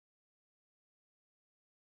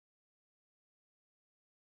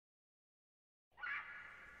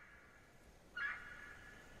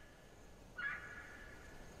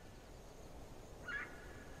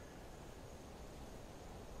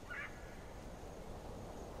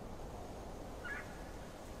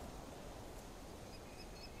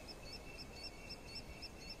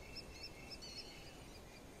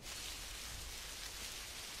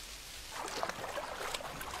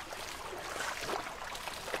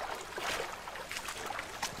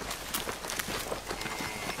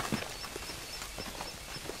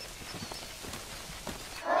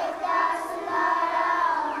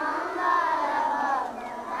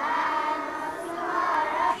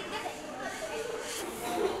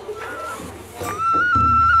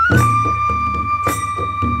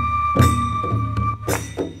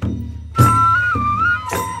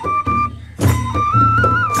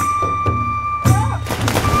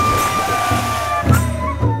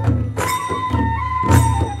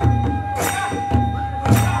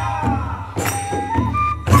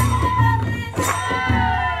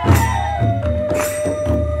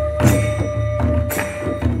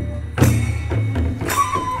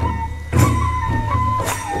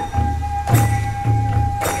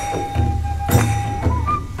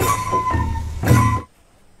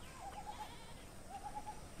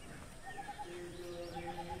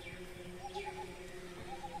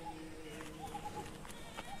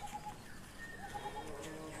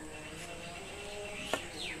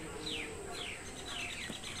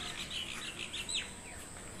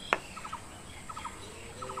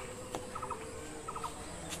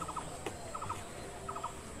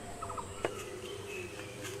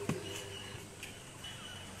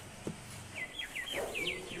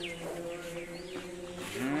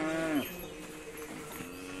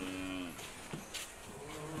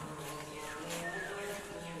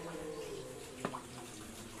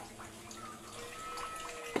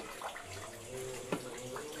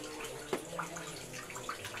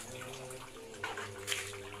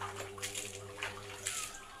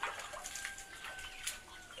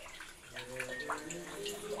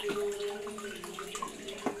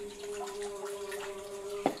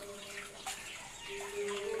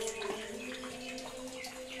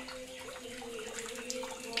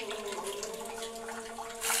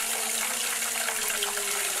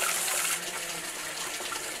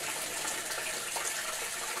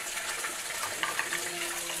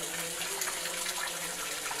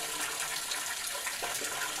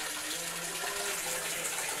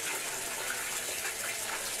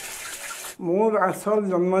মোৰ আচল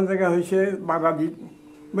জন্ম জেগা হৈছে বাবাদীত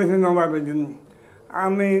বৈষ্ণৱাবাদী।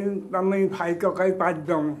 আমি ভাই ককাই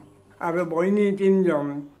 5জন আৰু বইনী 3জন।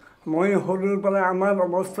 মই সৰুৰ পৰা আমাৰ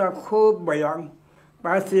অৱস্থা খুব বেয়া।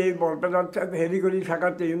 পাছে বৰপেটাত হেৰি কৰি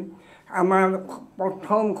থাকোঁতে আমাৰ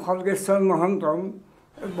প্ৰথম খৰ্গেশ্বৰ মহন্ত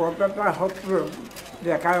বৰপেটা সত্ৰ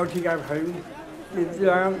ডেকা অধিকাৰ হয়।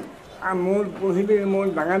 তেতিয়া মোৰ পহিলে মোৰ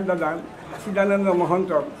ডাঙৰ দাদা চিদানন্দ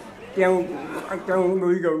মহন্ত তেওঁ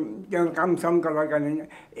লৈ গ'ল তেওঁ কাম চাম কৰাৰ কাৰণে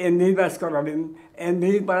MV পাছ কৰালে। MV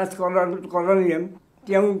পাছ কৰালে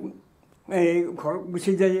তেওঁ ঘৰ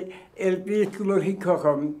গুচি যায় LP স্কুলৰ শিক্ষক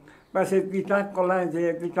হ'ল। পাছত পিতাক ক'লা যে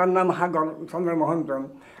পিতাৰ নাম সাগৰ চন্দ্ৰ মহন্ত।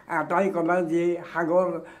 তাই ক'লা যে সাগৰ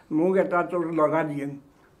মোক এটা তোৰ ল'ৰা দিয়ে।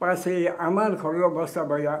 পাছে আমাৰ ঘৰৰ অৱস্থা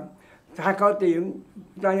বেয়া থাকোঁতে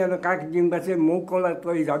তাই আৰু কাক দিম। পাছে মোক ক'লা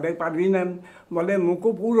তই যাব পাৰিবি না? বোলে মোকো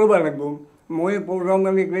পঢ়াব লাগিব। মই পঢ়াম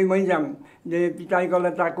বুলি কৈ মই যাম। যে পিতাই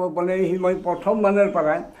ক'লে তাকো বোলে সি মই প্ৰথম মানৰ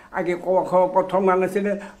পৰা আগে ক খ প্ৰথম মান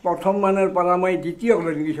আছিলে প্ৰথম মানৰ পৰা মই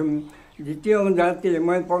দ্বিতীয়লৈ গৈছোঁ। দ্বিতীয় যাওঁতে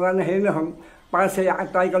মই পঢ়া হেৰি নহ'ম। পাছে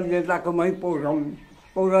তাই ক'লে যে তাকো মই পঢ়াম।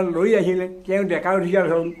 পঢ়াই লৈ আহিলে তেওঁ ডেকা অধিকাৰ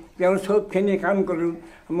হ'ল। তেওঁ চবখিনি কাম কৰোঁ।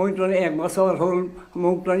 মই তোৰ 1 বছৰ হ'ল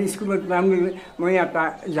মোক তোৰ স্কুলত নাম দিলে মই এটা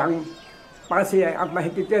যাওঁ। পাছে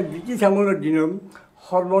তেতিয়া ব্ৰিটিছ আমলৰ দিনত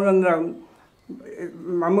সৰ্বানন্দ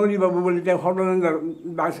মামনি বাবু বুলি তেওঁ সৰ্বানন্দ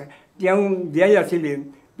দাস তেওঁ দিয়াই আছিলে।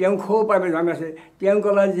 তেওঁ খুব আৰু জান আছে। তেওঁ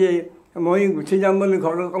ক'লা যে মই গুচি যাম বুলি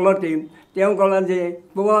ঘৰৰ কলতে তেওঁ ক'লা যে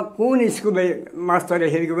তোমাক কোন স্কুলে মাষ্টৰে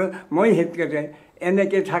হেৰি কৰিব? মই হেডকেটাৰ।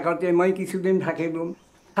 এনেকৈ থাকোঁতে মই কিছুদিন থাকিলোঁ।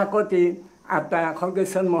 থাকোঁতে এটা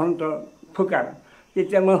খৰ্গেশ্বৰ মহন্ত ঢুকাল।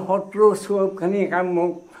 তেতিয়া মই সত্ৰ চবখিনি কাম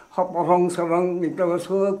মোক পঢ়ং চৰং নৃত্য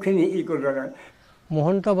চবখিনি কৰিব লাগে।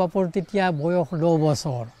 মহন্ত বাপৰ তেতিয়া বয়স 10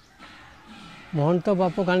 বছৰ। মহন্ত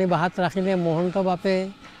বাপক আনি বাহাত ৰাখিলে। মহন্ত বাপে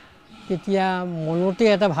তেতিয়া মনতে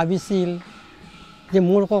এটা ভাবিছিল যে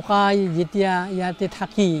মোৰ ককাই যেতিয়া ইয়াতে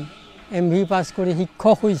থাকি MV পাছ কৰি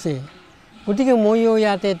শিক্ষক হৈছে, গতিকে ময়ো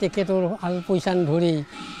ইয়াতে তেখেতৰ আল পৈচান ধৰি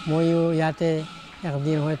ময়ো ইয়াতে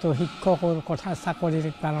একদিন হয়তো শিক্ষকৰ কথা চাকৰিৰ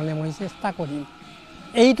কাৰণে মই চেষ্টা কৰিম,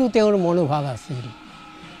 এইটো তেওঁৰ মনোভাৱ আছিল।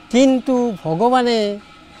 কিন্তু ভগৱানে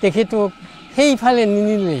তেখেতক সেইফালে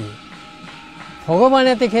নিনিলে।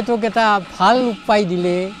 ভগৱানে তেখেতক এটা ভাল উপায়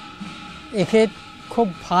দিলে। এখেত খুব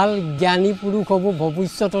ভাল জ্ঞানী পুৰুষ হ'ব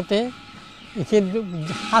ভৱিষ্যততে। এখেত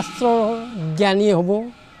শাস্ত্ৰ জ্ঞানী হ'ব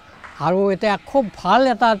আৰু এটা খুব ভাল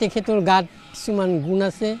এটা তেখেতৰ গাত কিছুমান গুণ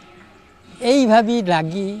আছে। এই ভাবি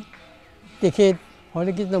লাগি তেখেত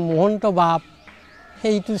হৰেকৃষ্ণ মহন্ত বাপ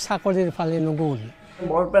সেইটো চাকৰিৰ ফালে নগ'ল।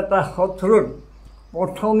 বৰপেটা সত্ৰত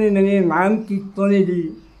প্ৰথমে নাম কীৰ্তনে দি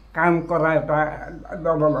কাম কৰা এটা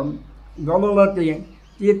দলতে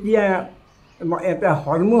তেতিয়া এটা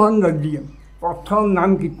হৰমোহন দি প্ৰথম নাম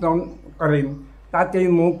কীৰ্তন কৰিম। তাতে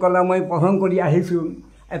মোক ক'লা মই প্ৰসংগ কৰি আহিছোঁ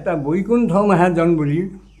এটা বৈকুণ্ঠ মহাজন বুলি।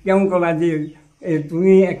 তেওঁ ক'লা যে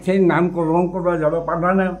তুমি এঠাইত নাম প্ৰসংগ কৰিব যাব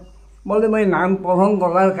পাৰা না? বোলে মই নাম প্ৰসংগ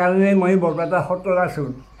কৰাৰ কাৰণে মই বৰপেটা সত্ৰত আছোঁ,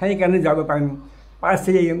 সেইকাৰণে যাব পাৰিম।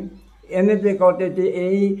 পাছে এনেকৈ কওঁতে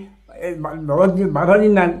এই 12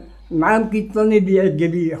 দিনত নাম কীৰ্তনে দি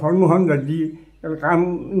গেলি হৰমোহন দি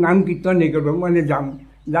নাম কীৰ্তনে কৰিব মানে যাম।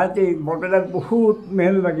 যাতে বৰপেটাত বহুত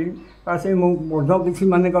মেল লাগিল। পাছে মোক বন্ধ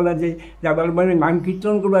কিছুমানে ক'লে যে যাবৰ মানে নাম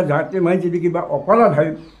কীৰ্তন কৰিব যাতে মই যদি কিবা অপৰাধ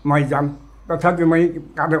হয় মই যাম। তথাপি মই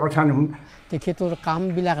কাৰো কথা নুশুন। তেখেতৰ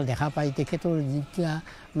কামবিলাক দেখা পাই তেখেতৰ যেতিয়া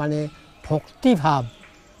মানে ভক্তিভাৱ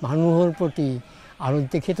মানুহৰ প্ৰতি আৰু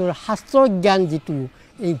তেখেতৰ শাস্ত্ৰ জ্ঞান যিটো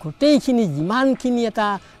এই গোটেইখিনি যিমানখিনি এটা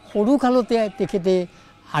সৰুকালতে তেখেতে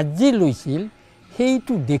আজি লৈছিল,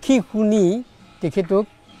 সেইটো দেখি শুনি তেখেতক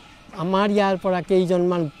আমাৰ ইয়াৰ পৰা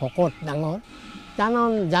কেইজনমান ভকত ডাঙৰ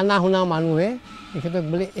জানা শুনা মানুহে তেখেতক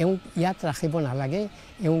বোলে এওঁক ইয়াত ৰাখিব নালাগে,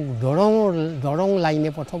 এওঁক দৰং লাইনে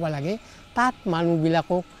পঠাব লাগে, তাত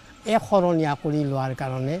মানুহবিলাকক একশৰণীয়া কৰি লোৱাৰ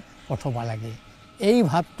কাৰণে পঠাব লাগে। এই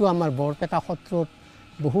ভাৱটো আমাৰ বৰপেটা সত্ৰত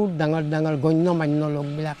বহুত ডাঙৰ ডাঙৰ গণ্য মান্য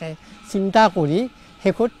লোকবিলাকে চিন্তা কৰি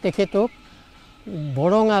শেষত তেখেতক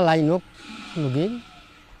বৰঙা লাইনক লগি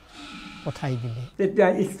পঠাই দিলে। তেতিয়া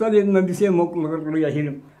ঈশ্বৰে নদিছে মোক লগত লৈ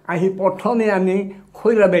আহিলোঁ। আহি প্ৰথমে আমি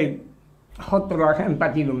খৈৰাবাৰীত সত্ৰ এখন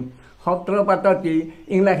পাতিলোঁ। সত্ৰ পাততে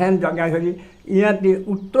এইগিলাখান জেগা ধৰি ইয়াতে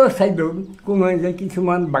উত্তৰ ছাইডত কোনো যে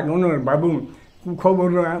কিছুমান বাগানৰ বাবু কুশ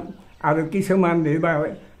বৰুৱা আৰু কিছুমান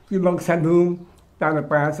কিলক সাধু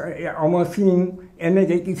তাৰপৰা অমৰ সিং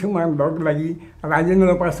এনেকৈ কিছুমান লগ লাগি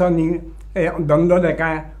ৰাজেন্দ্ৰ পাচনি দণ্ড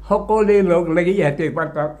ডেকা সকলোৱে লগ লাগি ইয়াতে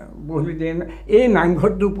পঢ়িলে। এই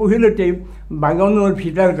নামঘৰটো পঢ়িলতে বাগানৰ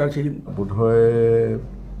ভিতৰত আছিল। বোধহয়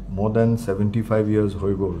more than 75 years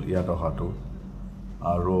হৈ গ'ল ইয়াত অহাটো।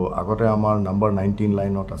 আৰু আগতে আমাৰ নাম্বাৰ 19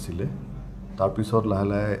 লাইনত আছিলে, তাৰপিছত লাহে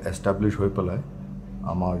লাহে এষ্টাব্লিছ হৈ পেলাই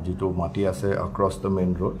আমাৰ যিটো মাটি আছে এক্ৰছ দ্য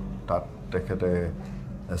মেইন ৰোড তাত তেখেতে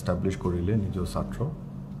এষ্টাব্লিছ কৰিলে নিজৰ ছাত্ৰ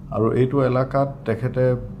আৰু এইটো এলেকাত তেখেতে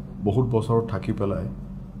বহুত বছৰ থাকি পেলাই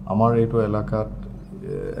আমাৰ এইটো এলেকাত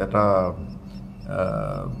এটা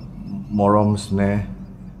মৰম স্নেহ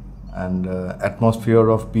and atmosphere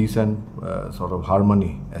of peace and sort of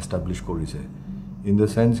harmony established korise in the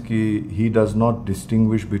sense ki he does not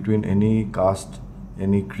distinguish between any caste,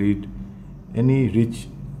 any creed, any rich,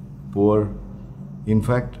 poor. In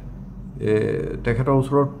fact tekhetor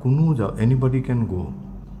usorot kunu anybody can go.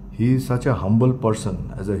 He is such a humble person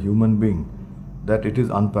as a human being that it is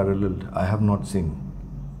unparalleled. I have not seen.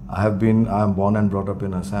 I am born and brought up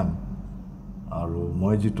in Assam. আৰু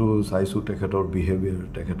মই যেটো চাইছো তেখেতৰ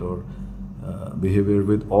behaviour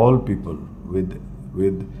with all people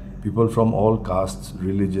with people from all castes,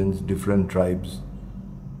 religions, different tribes.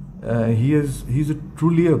 He is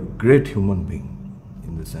truly a great human being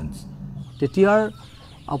in the sense. তেতিয়াৰ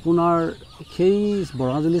আপোনাৰ সেই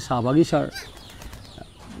বৰঙাজুলি চাহ বাগিচাৰ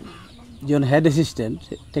যিজন হেড এছিষ্টেণ্ট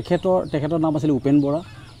তেখেতৰ নাম আছিল উপেন বৰা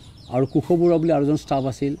আৰু কুশ বৰা বুলি আৰু এজন ষ্টাফ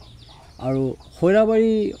আছিল আৰু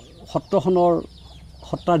খৈৰাবাৰী সত্ৰখনৰ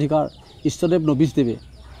সত্ৰাধিকাৰ ইষ্টদেৱ নবিশদেৱে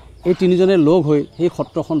এই তিনিজনে লগ হৈ সেই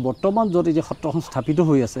সত্ৰখন বৰ্তমান য'ত এই যে সত্ৰখন স্থাপিত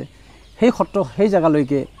হৈ আছে সেই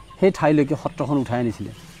জাগালৈকে সেই ঠাইলৈকে সত্ৰখন উঠাই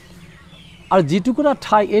আনিছিলে আৰু এই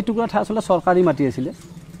টুকুৰা ঠাই আচলতে চৰকাৰী মাটি আছিলে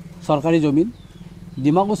চৰকাৰী জমিন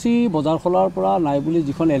ডিমাকুচি বজাৰখনৰ পৰা নাই বুলি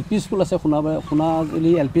যিখন এলপি স্কুল আছে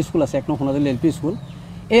সোণাজুলি এলপি স্কুল আছে 1 নং সোণাজুলি এলপি স্কুল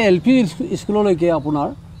এই এলপি স্কুললৈকে আপোনাৰ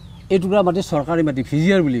এই টুকুৰা মাটি চৰকাৰী মাটি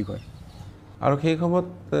ভিজিআৰ বুলি কয় আৰু সেই সময়ত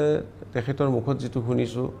তেখেতৰ মুখত যেটো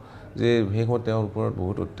শুনিছো যে সেই সময়ত তেওঁৰ ওপৰত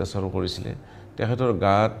বহুত অত্যাচাৰ কৰিছিলে তেখেতৰ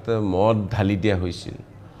গাত মদ ঢালি দিয়া হৈছিল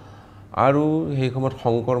আৰু সেই সময়ত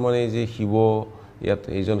শংকৰ মানে যে শিৱ ইয়াত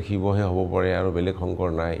এইজন শিৱহে হ'ব পাৰে আৰু বেলেগ শংকৰ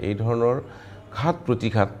নাই এই ধৰণৰ ঘাত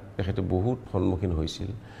প্ৰতিঘাত তেখেতে বহুত সন্মুখীন হৈছিল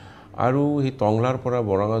আৰু সেই টংলাৰ পৰা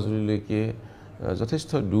বৰঙাজুলিলৈকে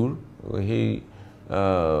যথেষ্ট দূৰ সেই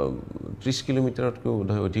 30 কিলোমিটাৰতকৈ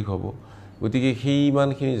অধিক হ'ব গতিকে সেই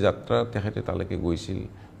ইমানখিনি যাত্ৰা তেখেতে তালৈকে গৈছিল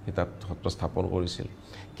তাত সত্ৰ স্থাপন কৰিছিল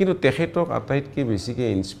কিন্তু তেখেতক আটাইতকৈ বেছিকৈ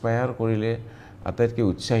ইনস্পায়াৰ কৰিলে আটাইতকৈ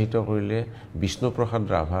উৎসাহিত কৰিলে বিষ্ণুপ্ৰসাদ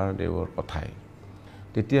ৰাভাৰ দেৱৰ কথাই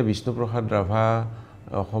তেতিয়া বিষ্ণুপ্ৰসাদ ৰাভা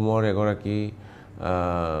অসমৰ এগৰাকী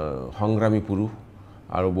সংগ্ৰামী পুৰুষ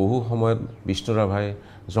আৰু বহু সময়ত বিষ্ণু ৰাভাই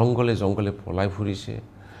জংগলে পলাই ফুৰিছে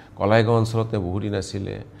কলাইগাঁও অঞ্চলতে বহুদিন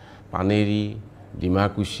আছিলে পানেৰী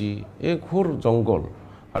ডিমাকুচি এই ঘোৰ জংগল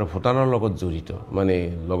আৰু ভূটানৰ লগত জড়িত মানে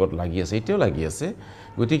লগত লাগি আছে এতিয়াও লাগি আছে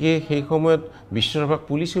গতিকে সেই সময়ত বিশ্বৰাভাক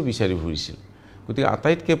পুলিচেও বিচাৰি ফুৰিছিল গতিকে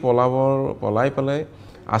আটাইতকৈ পলাই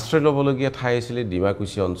আশ্ৰয় ল'বলগীয়া ঠাই আছিলে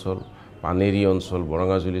ডিমাকুচি অঞ্চল পানেৰী অঞ্চল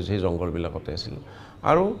বৰঙাজুলি সেই জংগলবিলাকতে আছিল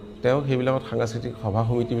আৰু তেওঁ সেইবিলাকত সাংস্কৃতিক সভা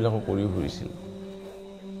সমিতিবিলাকো কৰিও ফুৰিছিল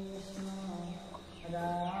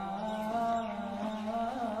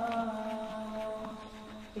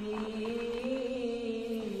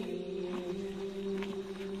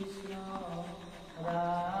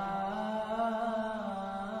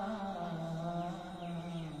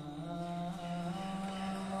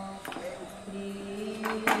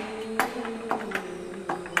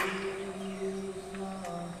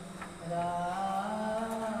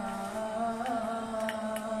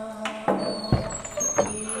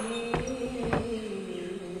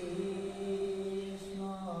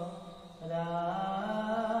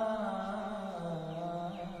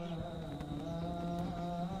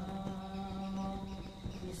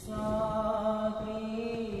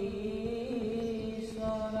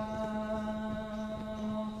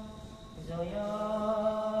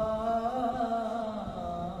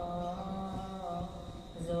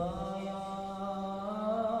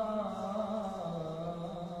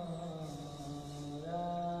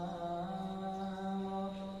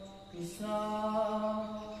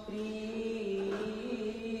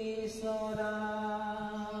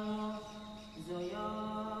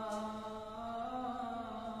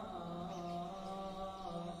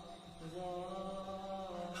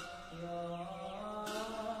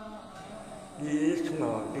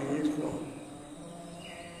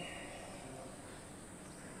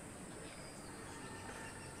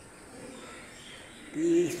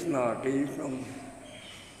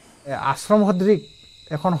আশ্ৰম সদৃশ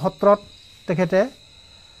এখন সত্ৰত তেখেতে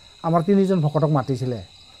আমাৰ তিনিজন ভকতক মাতিছিলে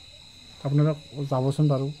আপোনালোক যাবচোন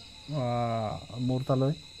বাৰু মোৰ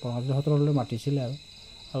তালৈ বৰঙাজুলি সত্ৰলৈ মাতিছিলে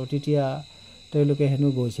আৰু তেতিয়া তেওঁলোকে হেনো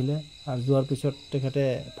গৈছিলে আৰু যোৱাৰ পিছত তেখেতে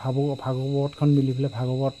ভাগৱতখন মিলি পেলাই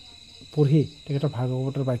ভাগৱত পঢ়ি তেখেতৰ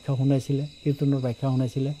ভাগৱতৰ ব্যাখ্যা শুনাইছিলে কীৰ্তনৰ ব্যাখ্যা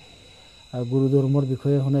শুনাইছিলে আৰু গুৰু ধৰ্মৰ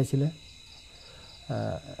বিষয়ে শুনাইছিলে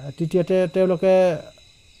তেতিয়াতে তেওঁলোকে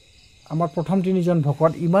আমাৰ প্ৰথম তিনিজন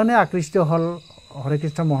ভকত ইমানে আকৃষ্ট হ'ল হৰে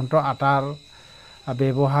কৃষ্ণ মহন্ত আটাৰ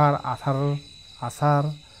ব্যৱহাৰ আচাৰ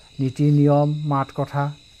নীতি নিয়ম মাত কথা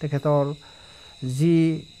তেখেতৰ যি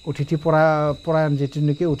অতিথি পৰায়ণ যিটো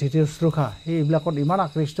নেকি অতিথি শুশ্ৰূষা সেইবিলাকত ইমান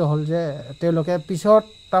আকৃষ্ট হ'ল যে তেওঁলোকে পিছত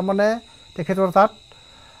তাৰমানে তেখেতৰ তাত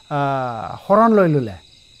শৰণ লৈ ল'লে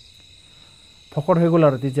ভকত হৈ গ'ল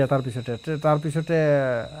আৰু তেতিয়া তাৰপিছতে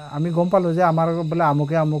আমি গম পালোঁ যে আমাৰ বোলে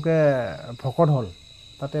আমুকে ভকত হ'ল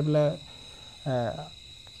তাতে বোলে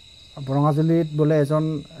বৰঙাজুলিত বোলে এজন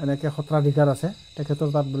এনেকৈ সত্ৰাধিকাৰ আছে তেখেতৰ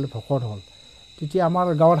তাত বোলে ভকত হ'ল তেতিয়া আমাৰ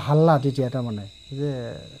গাঁৱত হাল্লা তেতিয়া তাৰমানে যে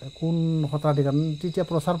কোন সত্ৰাধিকাৰ তেতিয়া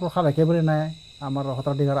প্ৰচাৰ প্ৰসাৰ একেবাৰে নাই আমাৰ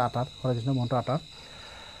সত্ৰাধিকাৰ আটাৰ হৰে কৃষ্ণ মহন্ত আটাৰ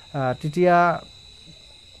তেতিয়া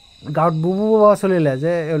গাঁৱত বুবু চলিলে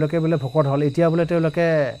যে এওঁলোকে বোলে ভকত হ'ল এতিয়া বোলে তেওঁলোকে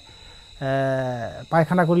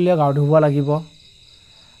পায়খানা কৰিলেও গাঁও ধুব লাগিব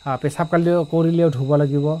পেচাব কৰিলেও ধুব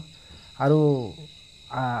লাগিব আৰু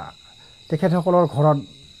তেখেতসকলৰ ঘৰত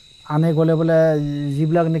আনে গ'লে বোলে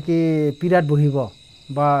যিবিলাক নেকি পীড়াত বহিব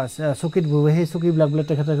বা চকীত বহিব সেই চকীবিলাক বোলে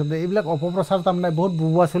তেখেতে এইবিলাক অপপ্ৰচাৰ তাৰমানে বহুত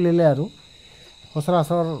বুবোৱা চলিলে আৰু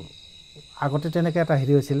সচৰাচৰ আগতে তেনেকৈ এটা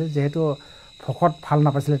হেৰি হৈছিলে যিহেতু ভকত ভাল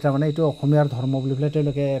নাপাইছিলে তাৰমানে এইটো অসমীয়াৰ ধৰ্ম বুলি পেলাই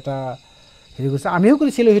তেওঁলোকে এটা হেৰি কৰিছে আমিও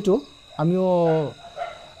কৰিছিলোঁ সেইটো আমিও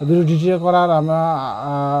বিৰোধিতা কৰাৰ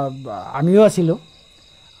আমিও আছিলোঁ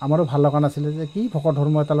আমাৰো ভাল লগা নাছিলে যে কি ভকত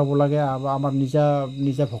ধৰ্ম এটা ল'ব লাগে আমাৰ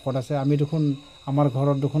নিজা ভকত আছে আমি দেখোন আমাৰ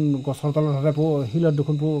ঘৰত দেখোন গছৰ তলত শিলত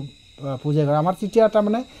দেখোন পূজা কৰে আমাৰ তেতিয়া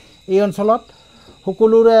তাৰমানে এই অঞ্চলত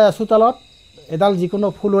সকলোৰে চোতালত এডাল যিকোনো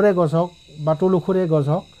ফুলৰে গছ হওক বা তুলসীৰে গছ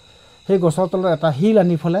হওক সেই গছৰ তলত এটা শিল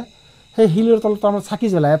আনি পেলাই সেই শিলৰ তলত তাৰমানে চাকি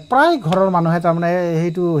জ্বলায় প্ৰায় ঘৰৰ মানুহে তাৰমানে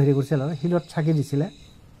সেইটো হেৰি কৰিছিল আৰু শিলত চাকি দিছিলে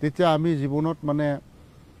তেতিয়া আমি জীৱনত মানে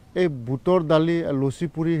এই বুটৰ দালি লচি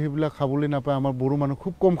পুৰি সেইবিলাক খাবলৈ নাপায় আমাৰ বড়ো মানুহ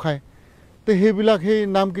খুব কম খায় তো সেইবিলাক সেই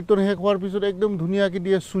নাম কীৰ্তন শেষ হোৱাৰ পিছত একদম ধুনীয়াকৈ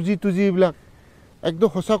দিয়ে চুজি তুজি এইবিলাক একদম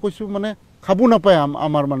সঁচা কৈছোঁ মানে খাব নাপায়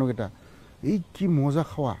আমাৰ মানুহকেইটা এই কি মজা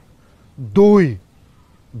খোৱা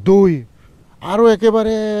দৈ আৰু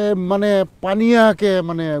একেবাৰে মানে পানীয়াকৈ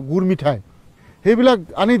মানে গুড় মিঠাই সেইবিলাক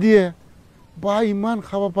আনি দিয়ে বা ইমান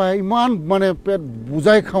খাব পায় ইমান মানে পেট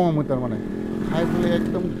বুজাই খাওঁ আমি তাৰমানে খাই পেলাই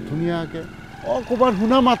একদম ধুনীয়াকৈ ক'ৰবাত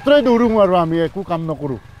শুনা মাত্ৰাই দৌৰোঁ আৰু আমি একো কাম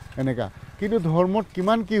নকৰোঁ এনেকুৱা কিন্তু ধৰ্মত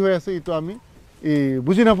কিমান কি হৈ আছে এইটো আমি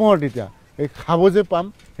বুজি নাপাওঁ আৰু তেতিয়া এই খাব যে পাম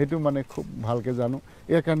সেইটো মানে খুব ভালকৈ জানো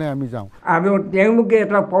ইয়াৰ কাৰণে আমি যাওঁ আৰু তেওঁলোকে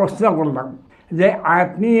এটা প্ৰশ্ন কৰিলাম যে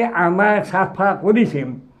আপুনি আমাৰ চাফা কৰিছে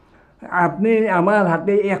আপুনি আমাৰ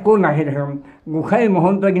হাতে একো নাহে দেখোন গোসাঁই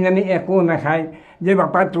মহন্ত কিজানি একো নাখায় যে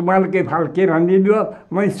বাপা তোমালোকে ভালকৈ ৰান্ধি দিয়ক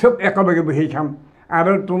মই চব একেলগে বহি খাম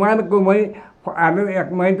আৰু তোমালোকো মই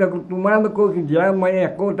তোমালোকক দিয়া মই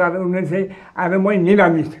একো তাৰ উন্নতি আৰু মই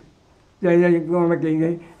নিৰামিষ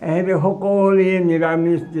হেৰি সকলোৱে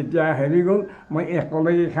নিৰামিষ যেতিয়া হেৰি গ'ল মই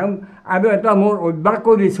একেলগে খাম আৰু এটা মোৰ অভ্যাস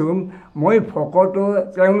কৰিছোঁ মই ভকতো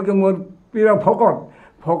তেওঁলোকে মোৰ প্ৰিয়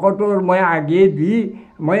ভকতৰ মই আগেয়ে দি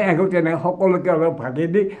মই আগতে সকলোকে অলপ ভাগে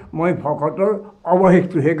দি মই ভকতৰ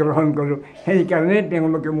অৱশেষটোহে গ্ৰহণ কৰোঁ সেইকাৰণে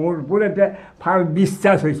তেওঁলোকে মোৰ ওপৰত এটা ভাল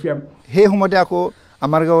বিশ্বাস হৈছে সেই সময়তে আকৌ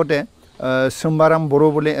আমাৰ গাঁৱতে চুম্বাৰাম বড়ো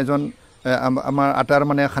বুলি এজন আমাৰ আটাৰ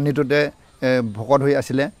মানে খান্দিটোতে ভকত হৈ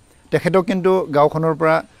আছিলে তেখেতক কিন্তু গাঁওখনৰ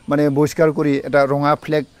পৰা মানে বহিষ্কাৰ কৰি এটা ৰঙা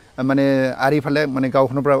ফ্লেগ মানে আঁৰি ফালে মানে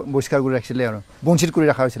গাঁওখনৰ পৰা বহিষ্কাৰ কৰি ৰাখিছিলে আৰু বঞ্চিত কৰি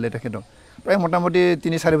ৰখা হৈছিলে তেখেতক প্ৰায় মোটামুটি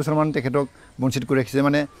 3-4 বছৰমান তেখেতক বঞ্চিত কৰি ৰাখিছে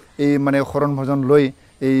মানে এই মানে শৰণ ভজন লৈ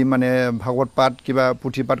এই মানে ভাগৱত পাঠ কিবা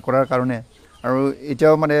পুথি পাঠ কৰাৰ কাৰণে আৰু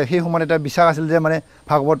এতিয়াও মানে সেই সময়ত এটা বিশ্বাস আছিল যে মানে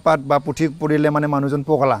ভাগৱত পাঠ বা পুথি পঢ়িলে মানে মানুহজন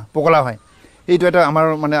পগলা হয় এইটো এটা আমাৰ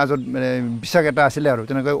মানে আজত বিশ্বাস এটা আছিলে আৰু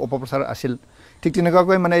তেনেকৈ অপপ্ৰচাৰ আছিল ঠিক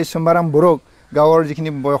তেনেকুৱাকৈ মানে এই চুম্বাৰাম বড়োক গাঁৱৰ যিখিনি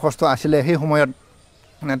বয়সস্থ আছিলে সেই সময়ত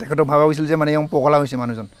মানে তেখেতক ভাবা হৈছিল যে মানে এওঁ পগলা হৈছে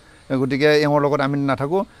মানুহজন গতিকে এওঁৰ লগত আমি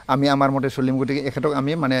নাথাকোঁ আমি আমাৰ মতে চলিম গতিকে এখেতক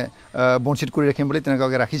আমি মানে বঞ্চিত কৰি ৰাখিম বুলি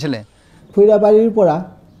তেনেকুৱাকৈ ৰাখিছিলে খৈৰাবাৰীৰ পৰা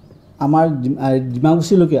আমাৰ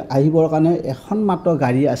ডিমাকুছিলৈকে আহিবৰ কাৰণে এখন মাত্ৰ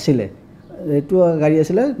গাড়ী আছিলে এইটো গাড়ী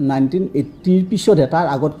আছিলে 1980 পিছতহে তাৰ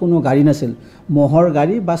আগত কোনো গাড়ী নাছিল মহৰ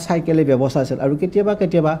গাড়ী বা চাইকেলে ব্যৱস্থা আছিল আৰু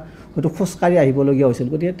কেতিয়াবা হয়তো খোজকাঢ়ি আহিবলগীয়া হৈছিল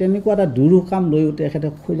গতিকে তেনেকুৱা এটা দুৰূহ কাম লৈ তেখেতে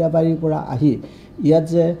খৈৰাবাৰীৰ পৰা আহি ইয়াত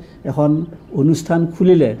যে এখন অনুষ্ঠান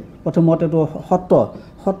খুলিলে প্ৰথমতেতো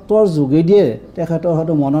সত্ৰৰ যোগেদিয়ে তেখেতৰ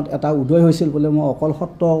হয়তো মনত এটা উদয় হৈছিল বোলে মই অকল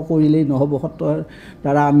সত্ৰ কৰিলেই নহ'ব সত্ৰৰ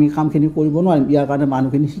দ্বাৰা আমি কামখিনি কৰিব নোৱাৰিম ইয়াৰ কাৰণে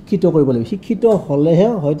মানুহখিনি শিক্ষিত কৰিব লাগিব শিক্ষিত হ'লেহে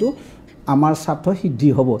হয়তো আমাৰ স্বাৰ্থ সিদ্ধি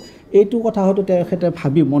হ'ব এইটো কথা হয়তো তেখেতে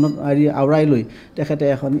ভাবি মনত আওৰাই লৈ তেখেতে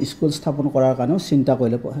এখন স্কুল স্থাপন কৰাৰ কাৰণেও চিন্তা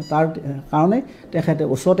কৰিলে তাৰ কাৰণে তেখেতে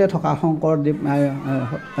ওচৰতে থকা শংকৰদেৱ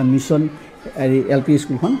মিছন LP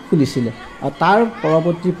স্কুলখন খুলিছিলে আৰু তাৰ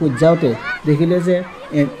পৰৱৰ্তী পৰ্যায়তে দেখিলে যে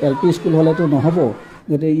LP স্কুল হ'লেতো নহ'ব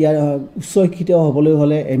গতিকে ইয়াৰ উচ্চ শিক্ষিত হ'বলৈ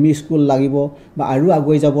হ'লে ME স্কুল লাগিব বা আৰু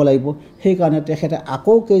আগুৱাই যাব লাগিব সেইকাৰণে তেখেতে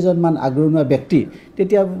আকৌ কেইজনমান আগৰণুৱা ব্যক্তি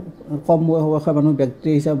তেতিয়া কম বয়সৰ মানুহ ব্যক্তি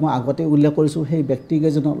হিচাপে মই আগতে উল্লেখ কৰিছোঁ সেই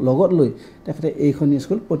ব্যক্তিকেইজনক লগত লৈ তেখেতে এইখন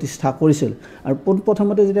স্কুল প্ৰতিষ্ঠা কৰিছিল আৰু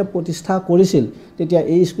পোনপ্ৰথমতে যেতিয়া প্ৰতিষ্ঠা কৰিছিল তেতিয়া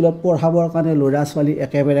এই স্কুলত পঢ়াবৰ কাৰণে ল'ৰা ছোৱালী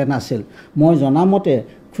একেবাৰে নাছিল মই জনামতে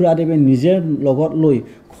খুৰাদেৱে নিজে লগত লৈ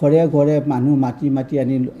ঘৰে ঘৰে মানুহ মাতি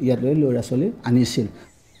আনি ইয়ালৈ ল'ৰা ছোৱালী আনিছিল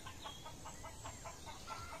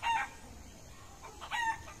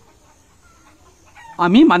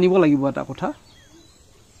আমি মানিব লাগিব এটা কথা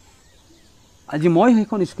আজি মই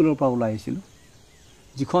সেইখন স্কুলৰ পৰা ওলাই আহিছিলোঁ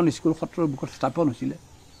যিখন স্কুল সত্ৰৰ বুকত স্থাপন হৈছিলে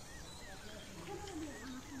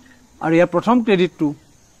আৰু ইয়াৰ প্ৰথম ক্ৰেডিটটো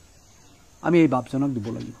আমি এই বাপজনক দিব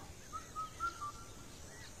লাগিব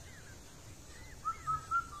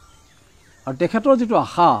আৰু তেখেতৰ যিটো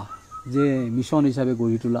আশা যে মিছন হিচাপে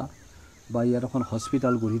গঢ়ি তোলা বা ইয়াত এখন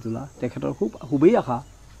হস্পিটাল গঢ়ি তোলা তেখেতৰ খুবেই আশা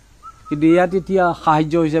কিন্তু ইয়াত এতিয়া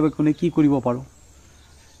সাহায্য হিচাপে কোনে কি কৰিব পাৰোঁ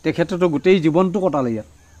তেখেতেতো গোটেই জীৱনটো কটালে ইয়াত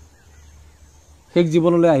শেষ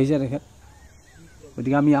জীৱনলৈ আহিছে তেখেত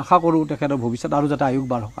গতিকে আমি আশা কৰোঁ তেখেতৰ ভৱিষ্যত আৰু যাতে আয়ুস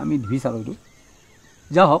বাঢ়ক আমি বিচাৰোঁ এইটো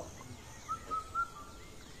যা হওক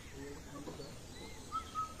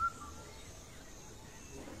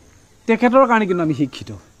তেখেতৰ কাৰণে কিন্তু আমি শিক্ষিত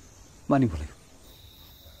মানিব লাগিব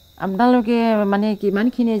আপোনালোকে মানে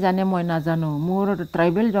কিমানখিনি জানে মই নাজানো মোৰ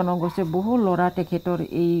ট্ৰাইবেল জনগোষ্ঠীৰ বহু ল'ৰা তেখেতৰ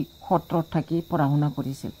এই সত্ৰত থাকি পঢ়া শুনা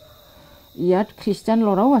কৰিছিল ইয়াত খ্ৰীষ্টান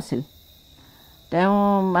ল'ৰাও আছিল তেওঁ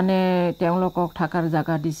মানে তেওঁলোকক থকাৰ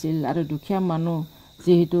জাগা দিছিল আৰু দুখীয়া মানুহ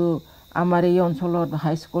যেহেতু আমাৰ এই অঞ্চলত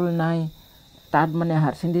হাইস্কুল নাই তাত মানে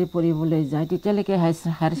হায়াৰ ছেকেণ্ডেৰী পঢ়িবলৈ যায় তেতিয়ালৈকে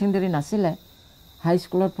হায়াৰ ছেকেণ্ডেৰী নাছিলে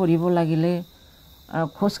হাইস্কুলত পঢ়িব লাগিলে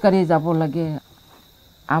খোজকাঢ়ি যাব লাগে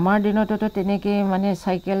আমাৰ দিনততো তেনেকৈ মানে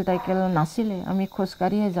চাইকেল নাছিলে আমি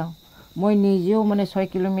খোজকাঢ়িয়ে যাওঁ মই নিজেও মানে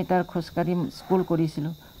 6 কিলোমিটাৰ খোজকাঢ়ি স্কুল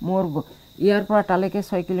কৰিছিলোঁ মোৰ ইয়াৰ পৰা তালৈকে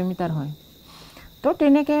 6 কিলোমিটাৰ হয় তো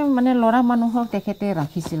তেনেকৈ মানে ল'ৰা মানুহক তেখেতে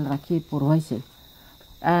ৰাখি পঢ়ুৱাইছিল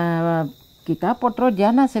কিতাপ পত্ৰ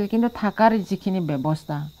দিয়া নাছিল কিন্তু থকাৰ যিখিনি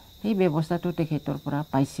ব্যৱস্থা সেই ব্যৱস্থাটো তেখেতৰ পৰা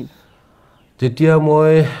পাইছিল যেতিয়া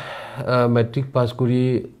মই মেট্ৰিক পাছ কৰি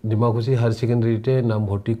ডিমাকুছী হায়াৰ ছেকেণ্ডেৰীতে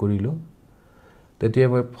নামভৰ্তি কৰিলোঁ তেতিয়া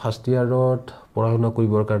মই ফাৰ্ষ্ট ইয়াৰত পঢ়া শুনা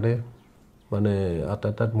কৰিবৰ কাৰণে মানে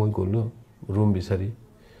তাত মই গ'লোঁ ৰুম বিচাৰি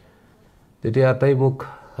তেতিয়া আটাই মোক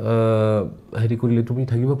হেৰি কৰিলে তুমি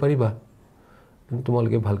থাকিব পাৰিবা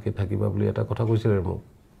তোমালোকে ভালকৈ থাকিবা বুলি এটা কথা কৈছিলে মোক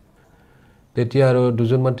তেতিয়া আৰু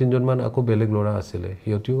দুজনমান তিনিজনমান আকৌ বেলেগ ল'ৰা আছিলে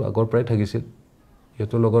সিহঁতেও আগৰ পৰাই থাকিছিল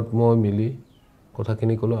সিহঁতৰ লগত মই মিলি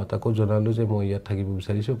কথাখিনি ক'লোঁ আটাকো জনালোঁ যে মই ইয়াত থাকিব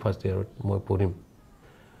বিচাৰিছোঁ ফাৰ্ষ্ট ইয়াৰত মই পঢ়িম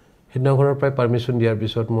সেইদিনাখনৰ পৰাই পাৰ্মিশ্যন দিয়াৰ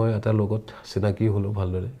পিছত মই এটা লগত চিনাকি হ'লোঁ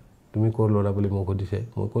ভালদৰে তুমি ক'ৰ ল'ৰা বুলি মোক সুধিছে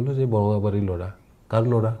মই ক'লোঁ যে বৰঙাবাৰীৰ ল'ৰা কাৰ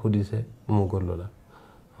ল'ৰা সুধিছে মোকৰ ল'ৰা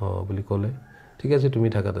বুলি ক'লে ঠিক আছে তুমি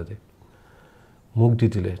থাকা তাতে মোক দি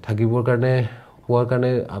দিলে থাকিবৰ কাৰণে পোৱাৰ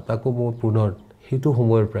কাৰণে আটাকো মোৰ পুনৰ সেইটো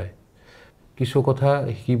সময়ৰ পৰাই কিছু কথা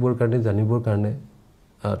শিকিবৰ কাৰণে জানিবৰ কাৰণে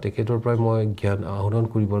তেখেতৰ পৰাই মই জ্ঞান আহৰণ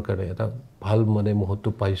কৰিবৰ কাৰণে এটা ভাল মানে মুহূৰ্ত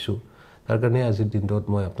পাইছোঁ তাৰ কাৰণে আজিৰ দিনটোত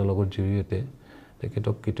মই আপোনালোকৰ জৰিয়তে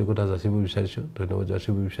তেখেতক কৃতজ্ঞতা যাচিব বিচাৰিছোঁ ধন্যবাদ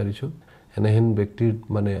যাচিব বিচাৰিছোঁ এনেহেন ব্যক্তিৰ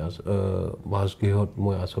মানে বাসগৃহত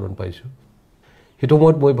মই আচৰণ পাইছোঁ সেইটো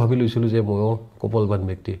সময়ত মই ভাবি লৈছিলোঁ যে ময়ো কপালবান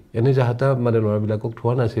ব্যক্তি এনে যাহাতা মানে ল'ৰাবিলাকক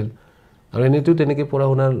থোৱা নাছিল আৰু এনেইতো তেনেকৈ পঢ়া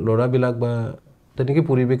শুনা ল'ৰাবিলাক বা তেনেকৈ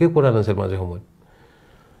পৰিৱেশে কৰা নাছিল মাজে সময়ত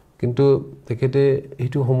কিন্তু তেখেতে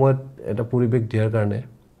সেইটো সময়ত এটা পৰিৱেশ দিয়াৰ কাৰণে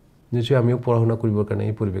নিশ্চয় আমিও পঢ়া শুনা কৰিবৰ কাৰণে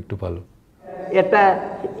এই পৰিৱেশটো পালোঁ এটা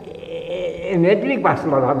মেট্ৰিক পাছ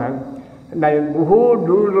কৰা নাই বহুত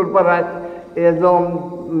দূৰৰ পৰা এজন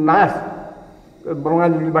নাৰ্ছ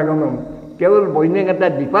বঙালী বাগানৰ তেওঁৰ বৈনিক এটা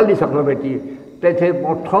দীপালী চক্ৰৱৰ্তী তেখেতে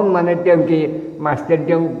প্ৰথম মানে তেওঁকে মাষ্টাৰ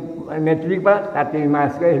তেওঁ মেট্ৰিক পাছ তাতে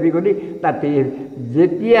মাষ্টাৰ হেৰি কৰি তাতে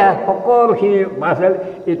যেতিয়া সকলোখিনি পাছ হ'ল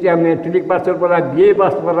এতিয়া মেট্ৰিক পাছৰ পৰা BA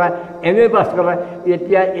পাছ কৰা MA পাছ কৰা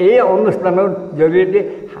এতিয়া এই অনুষ্ঠানৰ জৰিয়তে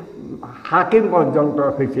হাকিম পৰ্যন্ত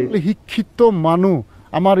হৈছে শিক্ষিত মানুহ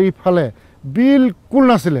আমাৰ এইফালে বিলকুল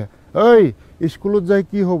নাছিলে এই স্কুলত যাই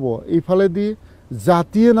কি হ'ব এইফালেদি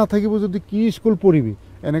জাতিয়ে নাথাকিব যদি কি স্কুল পঢ়িবি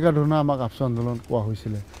এনেকুৱা ধৰণৰ আমাক আফচা আন্দোলন কোৱা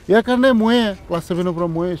হৈছিলে ইয়াৰ কাৰণে ময়ে ক্লাছ 7ৰ পৰা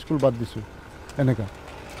ময়ে স্কুল বাদ দিছোঁ এনেকুৱা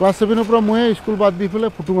ক্লাছ 7ৰ পৰা ময়ে স্কুল বাদ দি পেলাই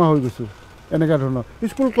ফুটুঙা হৈ গৈছোঁ এনেকুৱা ধৰণৰ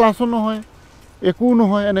স্কুল ক্লাছো নহয় একো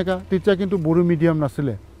নহয় এনেকুৱা তেতিয়া কিন্তু বড়ো মিডিয়াম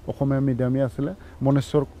নাছিলে অসমীয়া মিডিয়ামেই আছিলে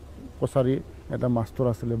মনেশ্বৰ কছাৰী এটা মাষ্টৰ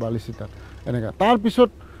আছিলে বালিচিটাত এনেকুৱা তাৰপিছত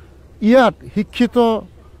ইয়াত শিক্ষিত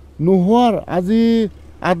নোহোৱাৰ আজি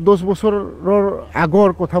 8-10 বছৰৰ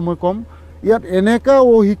আগৰ কথা মই ক'ম ইয়াত এনেকুৱা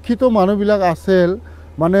অশিক্ষিত মানুহবিলাক আছিল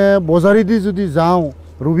মানে বজাৰেদি যদি যাওঁ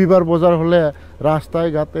ৰবিবাৰ বজাৰ হ'লে ৰাস্তাই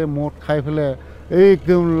ঘাটে মদ খাই পেলাই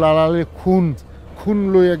একদম লালালি খুন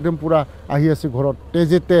লৈ একদম পূৰা আহি আছে ঘৰত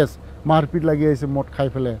তেজে তেজ মাৰপিট লাগি আহিছে মদ খাই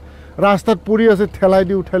পেলাই ৰাস্তাত পৰি আছে ঠেলাই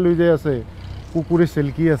দি উঠাই লৈ যাই আছে কুকুৰে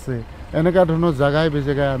চেলকি আছে এনেকুৱা ধৰণৰ জাগাই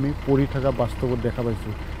বেজেগাই আমি পৰি থকা বাস্তৱত দেখা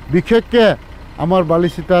পাইছোঁ বিশেষকৈ আমাৰ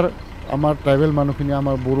বালিচিতাৰ আমাৰ ট্ৰাইবেল মানুহখিনি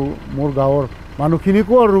আমাৰ বড়ো মোৰ গাঁৱৰ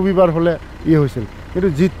মানুহখিনিকো আৰু ৰবিবাৰ হ'লে হৈছিল কিন্তু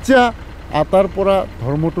যেতিয়া আটাৰ পৰা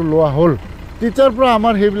ধৰ্মটো লোৱা হ'ল তেতিয়াৰ পৰা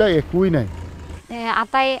আমাৰ সেইবিলাক একোৱেই নাই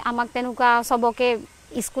আটাই আমাক তেনেকুৱা চবকে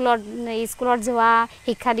স্কুলত যোৱা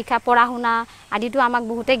শিক্ষা দীক্ষা পঢ়া শুনা আদিতো আমাক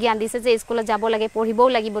বহুতে জ্ঞান দিছে যে স্কুলত যাব লাগে পঢ়িবও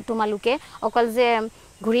লাগিব তোমালোকে অকল যে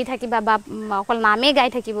ঘূৰি থাকিবা বা অকল নামেই গাই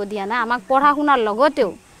থাকিব দিয়া না আমাক পঢ়া শুনাৰ লগতেও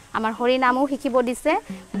আমাৰ হৰি নামও শিকিব দিছে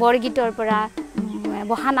বৰগীতৰ পৰা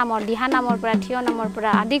বহা নামৰ দিহা নামৰ পৰা থিয় নামৰ পৰা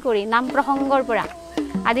আদি কৰি নাম প্ৰসংগৰ পৰা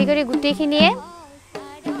আদি কৰি গোটেইখিনিয়ে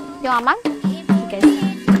তেওঁ আমাক শিকাইছে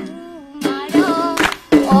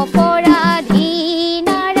অপৰাধী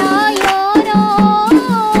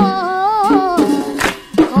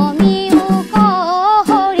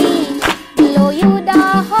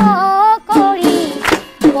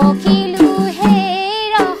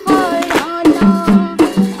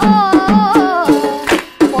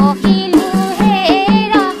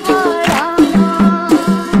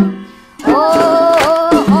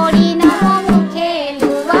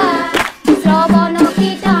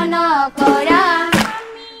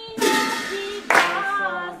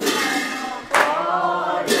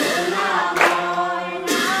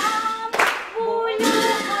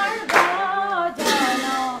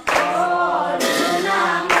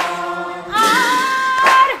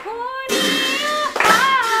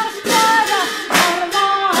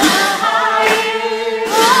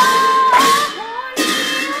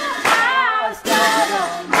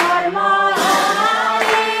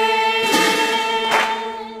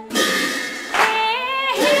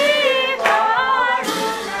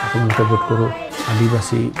বোধ কৰোঁ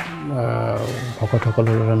আদিবাসী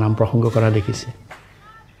ভকতসকলৰ নাম প্ৰসংগ কৰা দেখিছে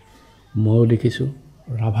ময়ো দেখিছোঁ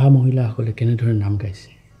ৰাভা মহিলাসকলে কেনেদৰে নাম গাইছে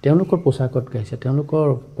তেওঁলোকৰ পোছাকত গাইছে তেওঁলোকৰ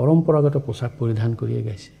পৰম্পৰাগত পোছাক পৰিধান কৰিয়ে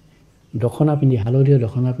গাইছে দখনা পিন্ধি হালধীয়া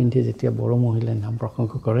দখনা পিন্ধি যেতিয়া বড়ো মহিলাই নাম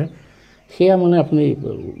প্ৰসংগ কৰে সেয়া মানে আপুনি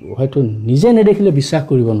হয়তো নিজে নেদেখিলে বিশ্বাস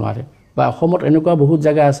কৰিব নোৱাৰে বা অসমত এনেকুৱা বহুত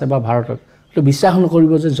জেগা আছে বা ভাৰতত তো বিশ্বাস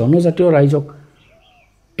নকৰিব যে জনজাতীয় ৰাইজক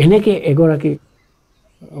এনেকৈ এগৰাকী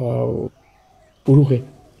পুৰুষে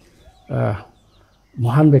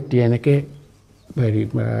মহান ব্যক্তিয়ে এনেকৈ হেৰি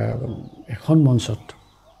এখন মঞ্চত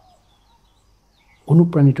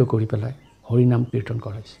অনুপ্ৰাণিত কৰি পেলাই হৰিনাম কীৰ্তন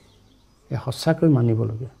কৰাইছে এয়া সঁচাকৈ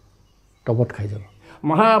মানিবলগীয়া তবত খাই যাব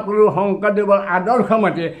মহাপুৰুষ শংকৰদেৱৰ আদৰ্শ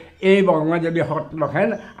মতে এই ব্ৰহ্মদেৱী সত্ৰখন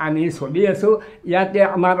আমি চলি আছোঁ ইয়াতে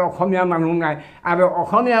আমাৰ অসমীয়া মানুহ নাই আৰু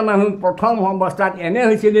অসমীয়া মানুহ প্ৰথম অৱস্থাত এনে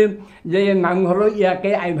হৈছিল যে এই নামঘৰৰ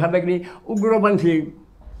ইয়াকে আইভাৱেগী উগ্ৰপন্থী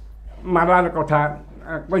মাৰাৰ কথা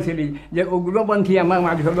কৈছিলি যে উগ্ৰপন্থী আমাৰ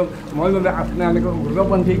মাৰি হ'লেও মই বোলে আপোনালোকে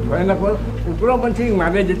উগ্ৰপন্থীক ভয় নকৰোঁ উগ্ৰপন্থীক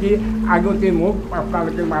মাৰে যদি আগতে মোক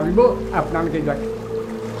আপোনালোকে মাৰিব আপোনালোকে যাক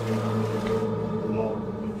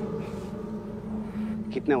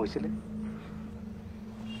कितना হৈছিলে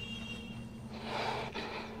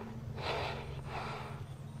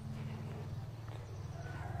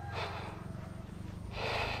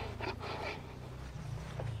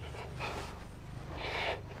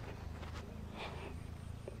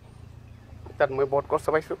তাত মই বহুত কষ্ট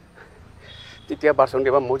পাইছোঁ তেতিয়া বাচন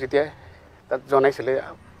দিবা মোক যেতিয়া তাত জনাইছিলে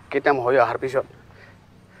কেইটাম হৈ অহাৰ পিছত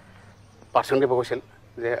বাচন দিব কৈছিল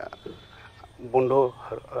যে বন্ধু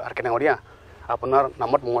আৰু কেনে কৰিয়া আপোনাৰ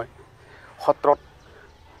নামত মই সত্ৰত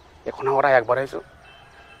এখন শৰাই আগবঢ়াইছোঁ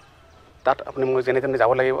তাত আপুনি মই যেনে তেনে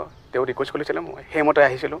যাব লাগিব তেওঁ ৰিকুৱেষ্ট কৰিছিলে মই সেইমতে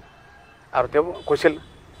আহিছিলোঁ আৰু তেওঁ কৈছিল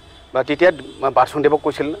বা তেতিয়া বাচন দেৱক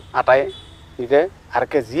কৈছিল আটাই যে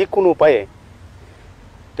আৰকে যিকোনো উপায়ে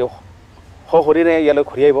তেওঁ সশৰীৰে ইয়ালৈ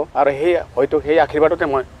ঘূৰি আহিব আৰু সেই হয়তো সেই আশীৰ্বাদতে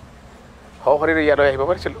মই সশৰীৰে ইয়ালৈ আহিব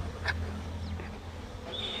পাৰিছিলোঁ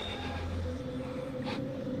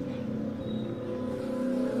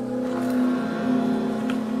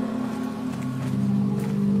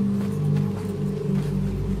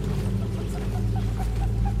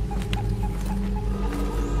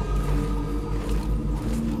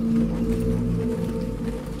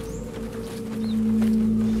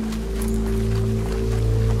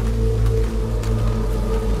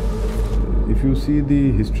If you see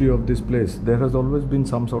the history of this place, there has always been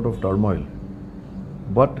some sort of turmoil.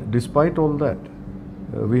 But despite all that,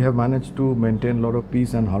 we have managed to maintain a lot of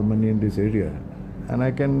peace and harmony in this area. And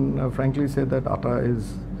I can frankly say that Atta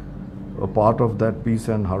is a part of that peace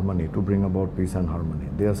and harmony, to bring about peace and harmony.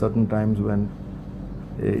 There are certain times when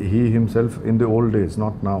he himself, in the old days,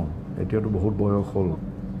 not now,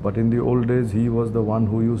 but in the old days, he was the one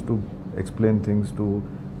who used to explain things to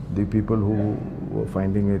the people who were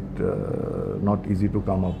finding it not easy to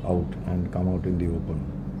come out in the open.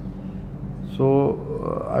 So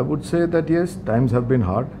I would say that yes, times have been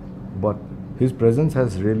hard, but his presence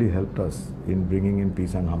has really helped us in bringing in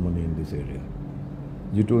peace and harmony in this area.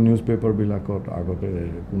 Jitu newspaper bilakot agote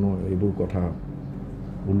kuno ebur kotha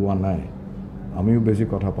ulwa nai, amiu besi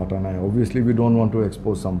kotha pata nai. Obviously we don't want to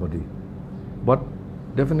expose somebody, but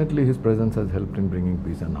definitely his presence has helped in bringing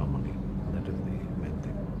peace and harmony. That is the main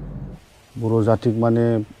thing. Boro jatik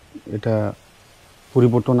mane eta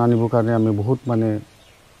poriborton anibo karone ami bahut mane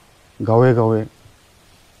gawe gawe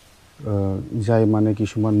jai mane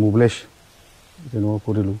kisuman mobilize jeno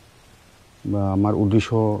korilu ba amar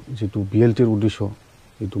uddesho jitu BLT uddesho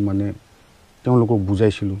etu mane তেওঁলোকক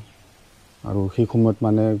বুজাইছিলো আৰু সেই সময়ত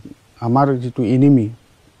মানে আমাৰ যেটো anime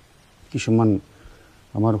কিছুমান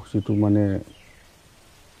আমাৰ যেটো মানে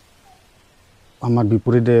আমাৰ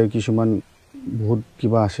বিপৰীতে কিছুমান বহুত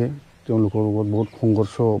কিবা আছে তেওঁলোকৰ লগত বহুত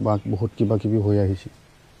সংঘৰ্ষ বা বহুত কিবা কিবি হৈ আহিছে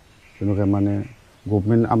তেনেকৈ মানে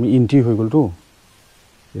গভৰ্ণমেণ্ট আমি ইন্টি হৈ গ'লতো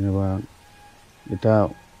যেনেবা এটা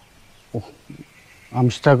আম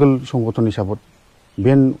ষ্ট্ৰাগল সংগঠন হিচাপত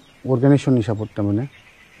বেন অৰ্গানাইজেশ্যন হিচাপত তাৰমানে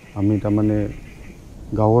আমি তাৰমানে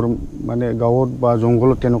গাঁৱত বা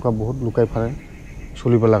জংঘলত তেনেকুৱা বহুত লুকাই ফালে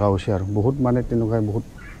চলিব লগা হৈছে আৰু বহুত মানে তেনেকুৱা বহুত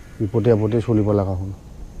বিপদে আপদে চলিব লগা হ'ল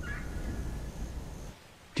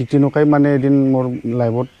ঠিক তেনেকুৱাই মানে এদিন মোৰ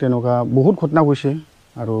লাইভত তেনেকুৱা বহুত ঘটনা হৈছে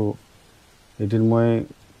আৰু এদিন মই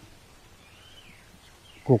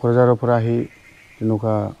কোকৰাঝাৰৰ পৰা আহি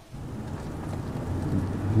তেনেকুৱা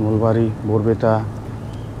নলবাৰী বৰপেটা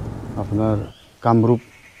আপোনাৰ কামৰূপ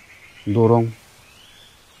দৰং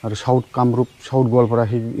আৰু সাউথ কামৰূপ সাউথ গোৱালপাৰা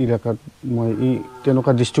সেই এলেকাত মই এই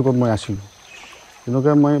তেনেকুৱা ডিষ্ট্ৰিক্টত মই আছিলোঁ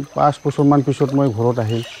তেনেকৈ মই 5 বছৰমান পিছত মই ঘৰত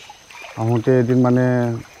আহিল আহোঁতে এদিন মানে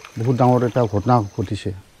বহুত ডাঙৰ এটা ঘটনা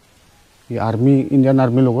ঘটিছে এই আৰ্মি ইণ্ডিয়ান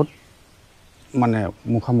আৰ্মিৰ লগত মানে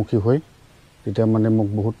মুখামুখি হৈ তেতিয়া মানে মোক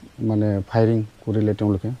বহুত মানে ফায়াৰিং কৰিলে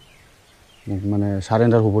তেওঁলোকে মোক মানে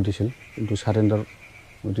সাৰেণ্ডাৰ হ'ব দিছিল কিন্তু সাৰেণ্ডাৰ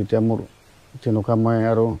তেতিয়া মোৰ তেনেকুৱা মই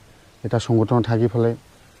আৰু এটা সংগঠনত থাকি ফেলে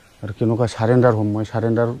আৰু কেনেকুৱা সাৰেণ্ডাৰ হ'ম মই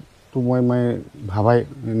সাৰেণ্ডাৰটো মই ভাবাই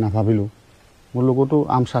নাভাবিলোঁ মোৰ লগতো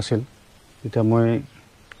আৰ্মছ আছিল তেতিয়া মই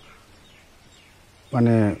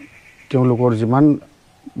মানে তেওঁলোকৰ যিমান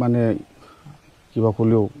মানে কিবা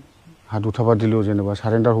ক'লেও হাত উঠাব দিলেও যেনিবা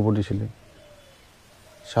সাৰেণ্ডাৰ হ'ব দিছিলে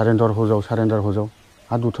সাৰেণ্ডাৰ হৈ যাওঁ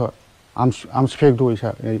হাত উঠা আৰ্মছ ফেক দৈছা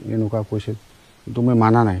এনেকুৱা কৈছিল কিন্তু মই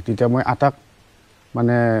মানা নাই তেতিয়া মই আটাক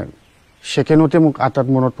মানে ছেকেণ্ডতে মোক আটাত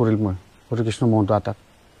মনত পৰিল মই হৰি কৃষ্ণ মহন্ত আটাক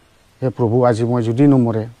হে প্ৰভু আজি মই যদি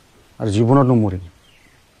নমৰে আৰু জীৱনত নমৰিম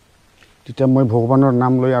তেতিয়া মই ভগৱানৰ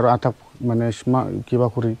নাম লৈ আৰু আটাক মানে কিবা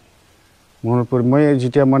কৰি মনত পৰি মই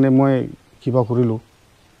যেতিয়া মানে মই কিবা কৰিলোঁ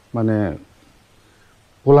মানে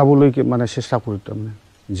পলাবলৈ মানে চেষ্টা কৰি তাৰমানে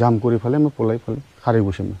জাম কৰি ফেলে মই পলাই ফেলে সাৰি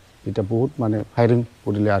গৈছোঁ মই তেতিয়া বহুত মানে ফায়াৰিং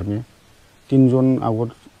কৰিলে আৰ্মিয়ে 3জন আগত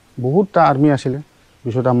বহুতটা আৰ্মি আছিলে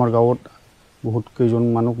পিছত আমাৰ গাঁৱত বহুত কেইজন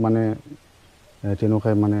মানুহ মানে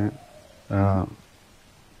তেনেকৈ মানে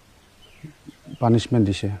পানিশমেণ্ট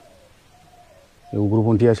দিছে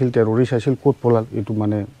উগ্ৰপন্থী আছিল টেৰৰিষ্ট আছিল ক'ত পলাল এইটো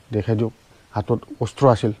মানে দেখাই দিয়ক হাতত অস্ত্ৰ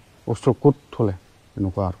আছিল অস্ত্ৰ ক'ত থলে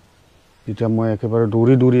এনেকুৱা আৰু তেতিয়া মই একেবাৰে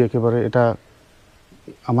দৌৰি একেবাৰে এটা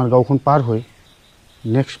আমাৰ গাঁওখন পাৰ হৈ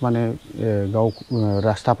নেক্সট মানে গাঁও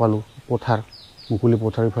ৰাস্তা পালোঁ পথাৰ মুকলি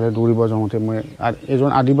পথাৰ ইফালে দৌৰিব যাওঁতে মই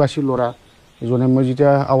এজন আদিবাসী ল'ৰা এজনে মই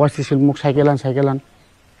যেতিয়া আৱাজ দিছিল মোক চাইকেল আন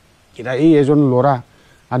এতিয়া এই এজন ল'ৰা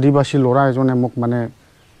আদিবাসী ল'ৰা এজনে মোক মানে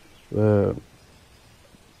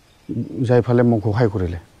যাই ফালে মোক সহায়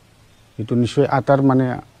কৰিলে এইটো নিশ্চয় আটাৰ মানে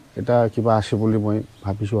এটা কিবা আছে বুলি মই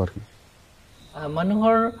ভাবিছোঁ আৰু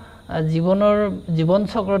মানুহৰ জীৱন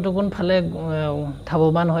চক্ৰটো কোনফালে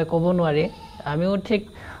ধাৱমান হয় ক'ব নোৱাৰি আমিও ঠিক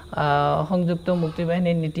সংযুক্ত মুক্তি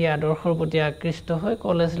বাহিনীৰ নীতি আদৰ্শৰ প্ৰতি আকৃষ্ট হৈ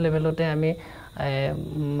কলেজ লেভেলতে আমি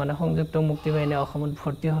মানে সংযুক্ত মুক্তি বাহিনী অসমত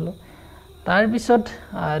ভৰ্তি হ'লোঁ তাৰপিছত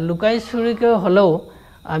লুকাই চুৰিকৈ হ'লেও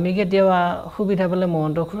আমি কেতিয়াবা সুবিধা পালে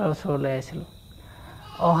মহন্ত খুৰাৰ ওচৰলৈ আহিছিলোঁ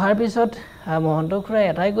অহাৰ পিছত মহন্ত খুৰাই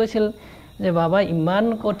এটাই কৈছিল যে বাবা ইমান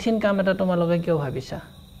কঠিন কাম এটা তোমালোকে কিয় ভাবিছা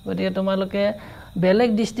গতিকে তোমালোকে বেলেগ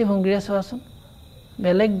দৃষ্টিভংগীৰে চোৱাচোন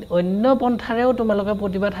বেলেগ অন্য পন্থাৰেও তোমালোকে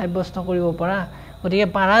প্ৰতিবাদ সাব্যস্ত কৰিব পাৰা গতিকে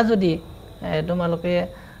পাৰা যদি তোমালোকে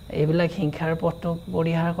এইবিলাক হিংসাৰ পথটো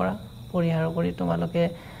পৰিহাৰ কৰি তোমালোকে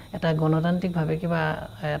এটা গণতান্ত্ৰিকভাৱে কিবা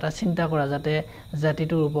এটা চিন্তা কৰা যাতে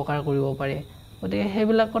জাতিটোৰ উপকাৰ কৰিব পাৰে গতিকে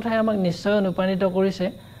সেইবিলাক কথাই আমাক নিশ্চয় অনুপ্ৰাণিত কৰিছে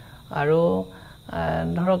আৰু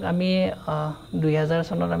ধৰক আমি 2000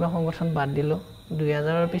 চনত আমি সংগঠন বাদ দিলোঁ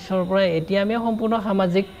 2000ৰ পিছৰ পৰা এতিয়া আমি সম্পূৰ্ণ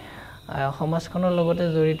সামাজিক সমাজখনৰ লগতে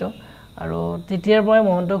জড়িত আৰু তেতিয়াৰ পৰাই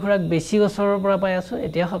মহন্ত খুৰাক বেছি ওচৰৰ পৰা পাই আছোঁ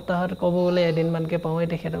এতিয়া সপ্তাহত ক'ব গ'লে এদিনমানকৈ পাওঁৱেই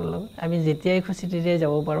তেখেতৰ লগত আমি যেতিয়াই খুচি তেতিয়াই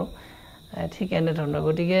যাব পাৰোঁ ঠিক এনেধৰণৰ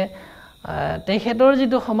গতিকে তেখেতৰ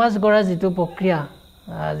যিটো সমাজ গঢ়াৰ যিটো প্ৰক্ৰিয়া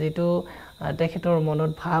যিটো তেখেতৰ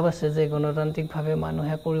মনত ভাৱ আছে যে গণতান্ত্ৰিকভাৱে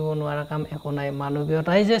মানুহে কৰিব নোৱাৰা কাম একো নাই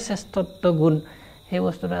মানৱীয়তাই যে শ্ৰেষ্ঠত্ব গুণ সেই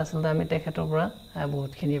বস্তুটো আচলতে আমি তেখেতৰ পৰা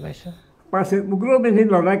বহুতখিনি পাইছোঁ পাছে উগ্ৰ বেছি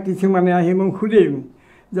ল'ৰা কিছুমানে আহি মোক সুধিম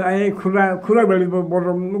যে এই খুৰা বেলিব বৰ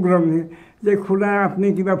উগ্ৰম যে খুৰা আপুনি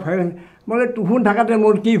কিবা ভয় মানে তুহুন থাকাতে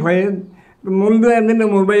মোৰ কি ভয় মূলটো এদিন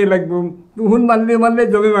মৰবাই লাগিব তুহুন মাৰিলে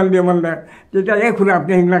জমে মাৰিলে তেতিয়া এই খুৰা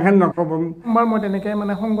আপুনি সেইগিলাখান নক'ব মই তেনেকৈ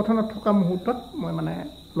মানে সংগঠনত থকা মুহূৰ্তত মই মানে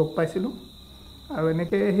লগ পাইছিলোঁ আৰু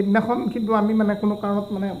এনেকৈ সেইদিনাখন কিন্তু আমি মানে কোনো কাৰণত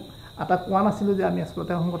মানে এটা কোৱা নাছিলোঁ যে আমি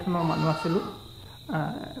আচলতে সংগঠনৰ মানুহ আছিলোঁ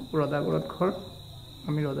ৰজাগড়ত ঘৰ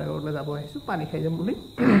আমি ৰজাগড়লৈ যাব আহিছোঁ পানী খাই যাম বুলি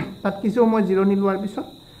তাত কিছু সময় জিৰণি লোৱাৰ পিছত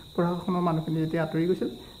প্ৰশাসনৰ মানুহখিনি যেতিয়া আঁতৰি গৈছিল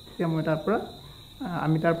তেতিয়া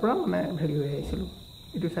আমি তাৰ পৰা মানে হেৰি হৈ আহিছিলোঁ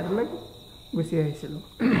এইটো চাইডলৈ গুচি আহিছিলোঁ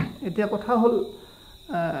এতিয়া কথা হ'ল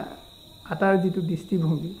আটাৰ যিটো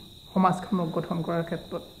দৃষ্টিভংগী সমাজখনক গঠন কৰাৰ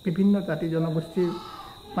ক্ষেত্ৰত বিভিন্ন জাতি জনগোষ্ঠীৰ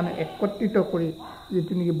মানে একত্ৰিত কৰি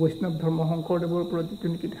যিটো নেকি বৈষ্ণৱ ধৰ্ম শংকৰদেৱৰ ওপৰত যিটো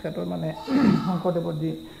নেকি তেখেতৰ মানে শংকৰদেৱৰ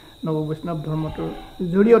যি নৱ বৈষ্ণৱ ধৰ্মটোৰ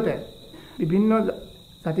জৰিয়তে বিভিন্ন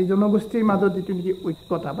জাতি জনগোষ্ঠীৰ মাজত যিটো নেকি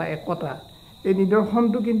ঐক্যতা বা একতা এই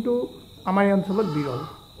নিদৰ্শনটো কিন্তু আমাৰ এই অঞ্চলত বিৰল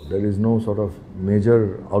There is no sort of major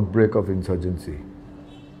outbreak of insurgency.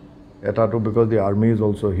 Etato because the army is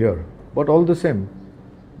also here. But all the same,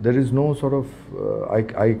 there is no sort of,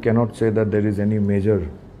 I cannot say that there is any major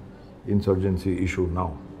insurgency issue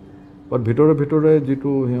now. But bhitore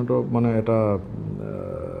jitu hiyotor mane eta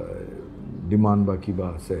demand ba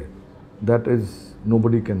kiba ase, that is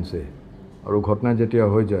nobody can say. Aru ghotna jetia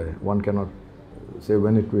hoi jay, one cannot say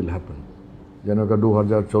when it will happen. যেনেকৈ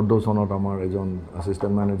 2014 চনত আমাৰ এজন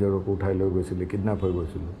assistant মেনেজাৰক উঠাই লৈ গৈছিলে kidnap হৈ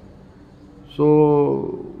গৈছিল so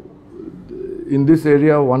in this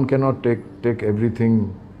area one cannot take everything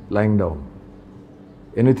lying down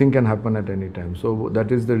anything can happen at any time so that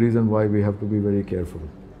is the reason why we have to be very careful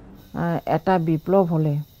এটা বিপ্লৱ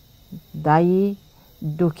হলে দায়ী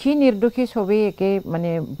দুখী নিৰ্দোষী সবেই একে মানে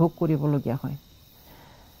ভোগ কৰিবলগীয়া হয়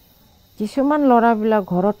কিছুমান ল'ৰাবিলাক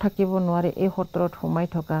ঘৰত থাকিব নোৱাৰে এই সত্ৰত সোমাই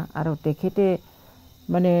থকা আৰু তেখেতে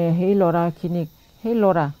মানে সেই ল'ৰাখিনিক সেই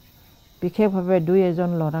ল'ৰা বিশেষভাৱে দুই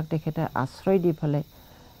এজন ল'ৰাক তেখেতে আশ্ৰয় দি পেলাই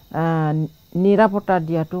নিৰাপত্তা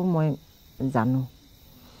দিয়াটো মই জানো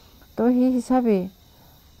তো সেই হিচাপে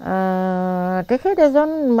তেখেত এজন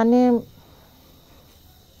মানে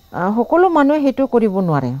সকলো মানুহে সেইটো কৰিব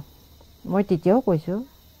নোৱাৰে মই তেতিয়াও কৈছোঁ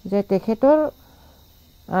যে তেখেতৰ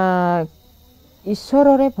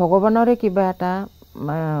ঈশ্বৰৰে ভগৱানৰে কিবা এটা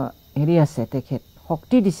হেৰি আছে তেখেত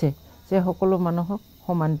শক্তি দিছে যে সকলো মানুহক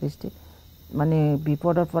সমান দৃষ্টি মানে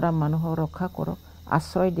বিপদৰ পৰা মানুহক ৰক্ষা কৰক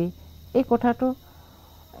আশ্ৰয় দি এই কথাটো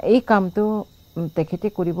এই কামটো তেখেতে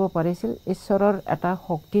কৰিব পাৰিছিল ঈশ্বৰৰ এটা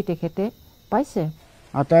শক্তি তেখেতে পাইছে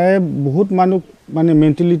আটাই বহুত মানুহ মানে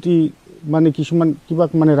মেণ্টেলিটি মানে কিছুমান কিবা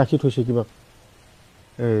মানে ৰাখি থৈছে কিবা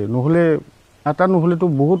নহ'লে এটা নহ'লেতো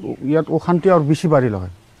বহুত ইয়াত অশান্তি আৰু বেছি বাঢ়িল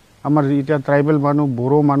হয় আমাৰ এতিয়া ট্ৰাইবেল মানুহ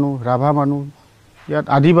বড়ো মানুহ ৰাভা মানুহ ইয়াত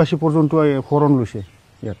আদিবাসী পৰ্যন্ত শৰণ লৈছে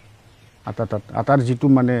ইয়াত আটাৰ যিটো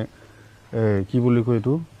মানে কি বুলি কয়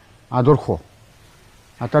এইটো আদৰ্শ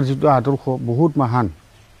আটাৰ যিটো আদৰ্শ বহুত মহান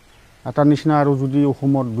আটাৰ নিচিনা আৰু যদি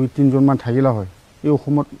অসমত 2-3জনমান থাকিলা হয় এই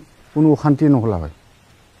অসমত কোনো অশান্তি নহ'লা হয়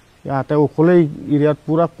আটাই অকলেই এৰিয়াত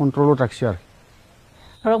পূৰা কণ্ট্ৰলত ৰাখিছে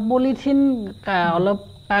আৰু পলিথিন অলপ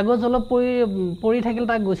কাগজ অলপ পৰি থাকিল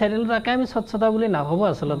তাক গুচাই দিলোঁ তাকে আমি স্বচ্ছতা বুলি নাভাবোঁ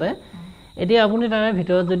আচলতে এতিয়া আপুনি তাৰে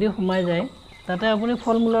ভিতৰত যদি সোমাই যায় তাতে আপুনি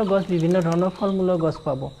ফল মূলৰ গছ বিভিন্ন ধৰণৰ ফল মূলৰ গছ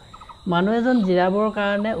পাব মানুহ এজন জিৰাবৰ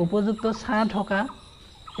কাৰণে উপযুক্ত ছাঁ থকা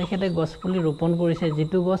তেখেতে গছপুলি ৰোপণ কৰিছে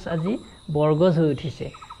যিটো গছ আজি বৰগছ হৈ উঠিছে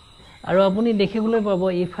আৰু আপুনি দেখিবলৈ পাব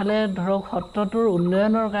ইফালে ধৰক সত্ৰটোৰ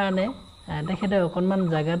উন্নয়নৰ কাৰণে তেখেতে অকণমান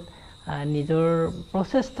জাগাত নিজৰ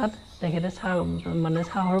প্ৰচেষ্টাত তেখেতে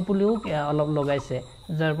চাহৰ পুলিও অলপ লগাইছে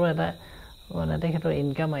যাৰ পৰা এটা মানে তেখেতৰ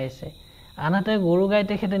ইনকাম আহিছে আনহাতে গৰু গাই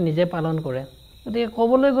তেখেতে নিজে পালন কৰে গতিকে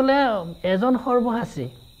ক'বলৈ গ'লে এজন সৰ্বসাচী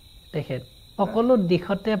তেখেত সকলো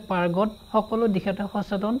দিশতে পাৰ্গত সকলো দিশতে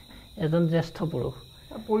সচেতন এজন জ্যেষ্ঠ পুৰুষ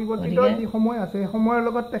পৰিৱৰ্তিত যি সময় আছে সেই সময়ৰ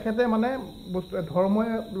লগত তেখেতে মানে ধৰ্মৰ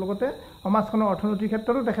লগতে সমাজখনৰ অৰ্থনৈতিক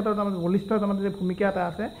ক্ষেত্ৰতো তেখেতৰ তাৰমানে বলিষ্ঠ তাৰমানে যে ভূমিকা এটা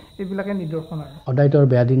আছে এইবিলাকে নিদৰ্শন হয় সদায়তো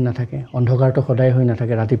বেয়া দিন নাথাকে অন্ধকাৰটো সদায় হৈ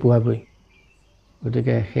নাথাকে ৰাতিপুৱা গৈ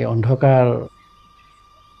গতিকে সেই অন্ধকাৰ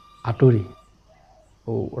আঁতৰি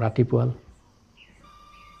ৰাতিপুৱা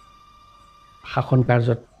শাসন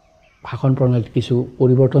কাৰ্যত শাসন প্ৰণালীত কিছু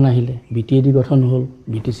পৰিৱৰ্তন আহিলে BTAD গঠন হ'ল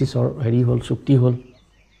BTC হেৰি হ'ল চুক্তি হ'ল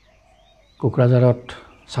কোকৰাঝাৰত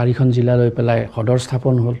 4খন জিলা লৈ পেলাই সদৰ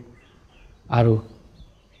স্থাপন হ'ল আৰু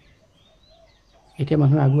এতিয়া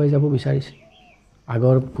মানুহে আগুৱাই যাব বিচাৰিছে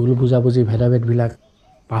আগৰ ভুল বুজাবুজি ভেদাভেদবিলাক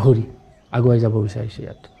পাহৰি আগুৱাই যাব বিচাৰিছে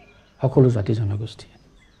ইয়াত সকলো জাতি জনগোষ্ঠীয়ে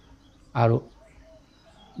আৰু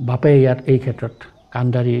বাপে ইয়াত এই ক্ষেত্ৰত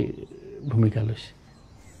কাণ্ডাৰী ভূমিকা লৈছে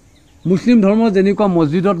মুছলিম ধৰ্ম যেনেকুৱা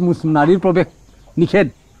মছজিদত নাৰীৰ প্ৰৱেশ নিষেধ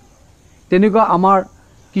তেনেকুৱা আমাৰ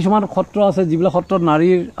কিছুমান সত্ৰ আছে যিবিলাক সত্ৰত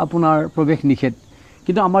নাৰীৰ আপোনাৰ প্ৰৱেশ নিষেধ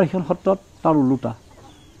কিন্তু আমাৰ এইখন সত্ৰত তাৰ ওলোটা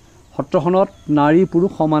সত্ৰখনত নাৰী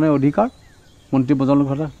পুৰুষ সমানে অধিকাৰ মন্ত্ৰী পৰ্যায়ৰ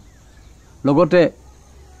কথা লগতে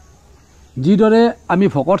যিদৰে আমি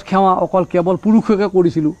ভকত সেৱা অকল কেৱল পুৰুষকে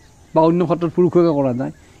কৰিছিলোঁ বা অন্য ক্ষেত্ৰত পুৰুষকে কৰা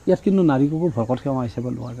যায় ইয়াত কিন্তু নাৰীকো ভকত সেৱা হিচাপে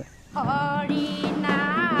লোৱা যায়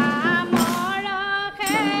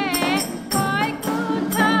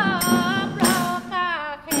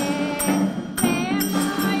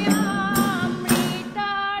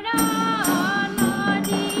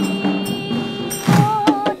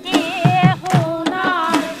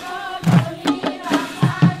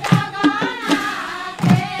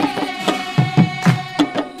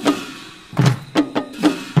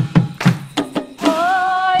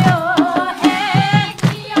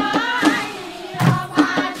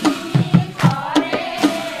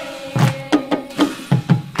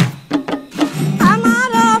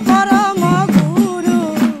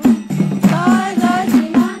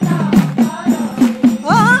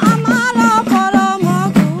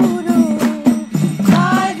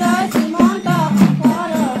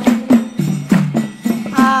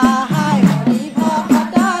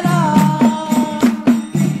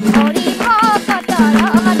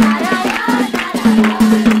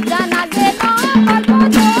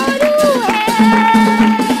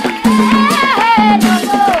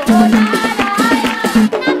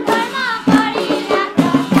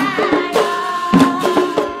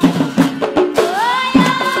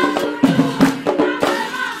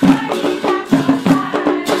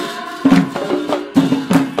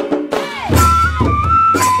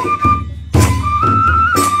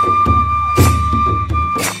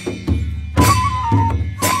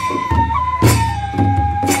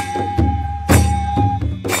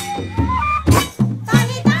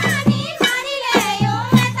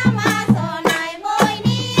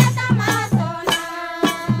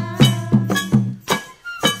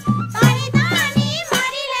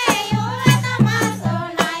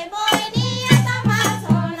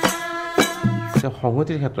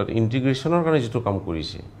সংহতিৰ ক্ষেত্ৰত ইণ্টিগ্ৰেশ্যনৰ কাৰণে যিটো কাম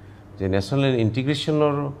কৰিছে যে নেশ্যনেল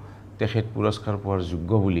ইণ্টিগ্ৰেশ্যনৰ তেখেত পুৰস্কাৰ পোৱাৰ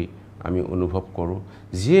যোগ্য বুলি আমি অনুভৱ কৰোঁ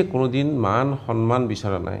যিয়ে কোনোদিন মান সন্মান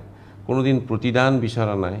বিচৰা নাই কোনোদিন প্ৰতিদান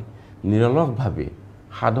বিচৰা নাই নিৰলসভাৱে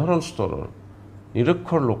সাধাৰণ স্তৰৰ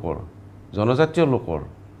নিৰক্ষৰ লোকৰ জনজাতীয় লোকৰ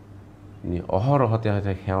অহৰহতে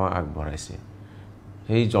সেৱা আগবঢ়াইছে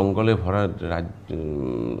সেই জংগলে ভৰা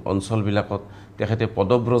অঞ্চলবিলাকত তেখেতে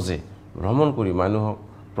পদব্ৰজে ভ্ৰমণ কৰি মানুহক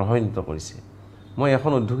প্ৰভাৱিত কৰিছে মই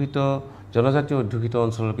এখন অধ্যুষিত জনজাতীয় অধ্যুষিত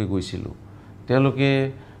অঞ্চললৈকে গৈছিলোঁ তেওঁলোকে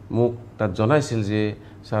মোক তাত জনাইছিল যে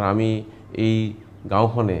ছাৰ আমি এই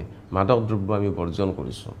গাঁওখনে মাদক দ্ৰব্য আমি বৰ্জন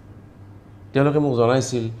কৰিছোঁ তেওঁলোকে মোক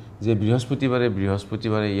জনাইছিল যে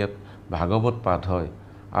বৃহস্পতিবাৰে ইয়াত ভাগৱত পাঠ হয়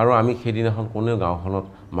আৰু আমি সেইদিনাখন কোনেও গাঁওখনত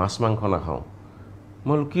মাছ মাংস নাখাওঁ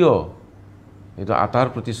মই কিয় এইটো আটাৰ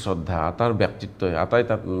প্ৰতি শ্ৰদ্ধা আটাৰ ব্যক্তিত্বই আটাই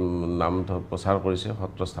তাত নাম প্ৰচাৰ কৰিছে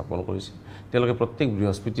সত্ৰ স্থাপন কৰিছে তেওঁলোকে প্ৰত্যেক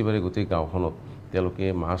বৃহস্পতিবাৰে গোটেই গাঁওখনত তেওঁলোকে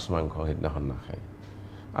মাছ মাংস সেইদিনাখন নাখায়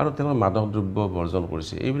আৰু তেওঁলোকে মাদক দ্ৰব্য বৰ্জন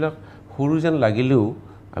কৰিছে এইবিলাক সৰু যেন লাগিলেও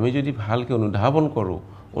আমি যদি ভালকৈ অনুধাৱন কৰোঁ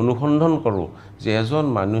অনুসন্ধান কৰোঁ যে এজন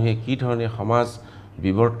মানুহে কি ধৰণে সমাজ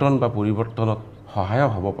বিৱৰ্তন বা পৰিৱৰ্তনত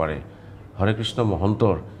সহায়ক হ'ব পাৰে হৰে কৃষ্ণ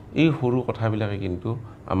মহন্তৰ এই সৰু কথাবিলাকে কিন্তু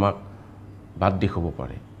আমাক বাদ দেখুৱাব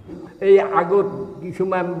পাৰে এই আগত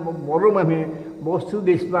কিছুমান বড়ো মানুহে বস্তু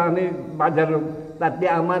বেচিব আনে বজাৰত তাতে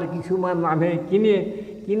আমাৰ কিছুমান মানুহে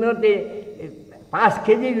কিনতে 5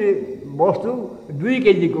 কেজি বস্তু 2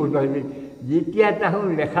 কেজি কৰিব আহিলে যেতিয়া তাহোঁ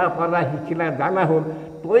লেখা পঢ়া শিকিলা জানা হ'ল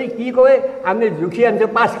তই কি কয় আমি জুখি আনিছোঁ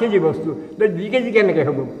 5 কেজি বস্তু তই 2 কেজি কেনেকৈ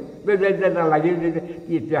হ'ব লাগিল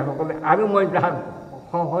তেতিয়াসকলে আৰু মই তাহাক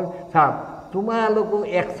চাওক তোমালোকো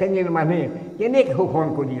এক শ্ৰেণীৰ মানুহে কেনেকৈ শোষণ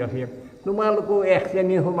কৰি আছে তোমালোকো এক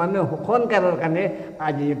শ্ৰেণীৰ মানুহে শোষণ কৰাৰ কাৰণে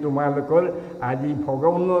আজি তোমালোকৰ আজি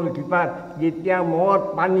ভগৱানৰ কৃপাত যেতিয়া মদ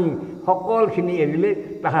পানী সকলোখিনি এৰিলে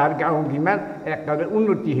তাহাৰ গাঁও কিমান একেবাৰে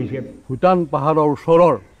উন্নতি হৈছে ভূটান পাহাৰৰ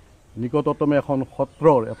ওচৰৰ নিকটতম এখন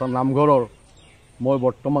সত্ৰৰ এটা নামঘৰৰ মই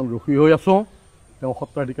বৰ্তমান ৰখি হৈ আছোঁ তেওঁ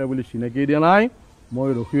সত্ৰাধিকাৰ বুলি চিনাকি দিয়া নাই মই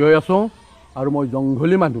ৰখি হৈ আছোঁ আৰু মই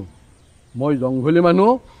জংঘলী মানুহ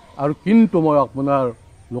আৰু কিন্তু মই আপোনাৰ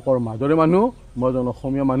লোকৰ মাজৰে মানুহ মই এজন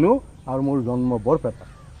অসমীয়া মানুহ আৰু মোৰ জন্ম বৰপেটা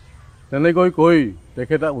তেনেকৈ কৈ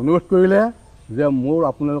তেখেতে অনুৰোধ কৰিলে যে মোৰ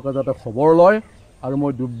আপোনালোকে যাতে খবৰ লয় আৰু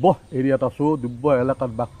মই দুব্য এৰিয়াত আছোঁ, দুব্য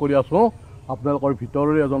এলেকাত বাস কৰি আছোঁ, আপোনালোকৰ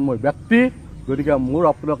ভিতৰৰে এজন মই ব্যক্তি। গতিকে মোৰ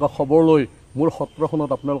আপোনালোকে খবৰ লৈ মোৰ সত্ৰখনত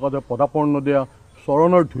আপোনালোকে যে পদাপৰ্ণ দিয়া,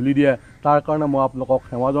 চৰণৰ ধূলি দিয়ে, তাৰ কাৰণে মই আপোনালোকক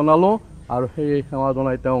সেৱা জনালোঁ। আৰু সেই সেৱা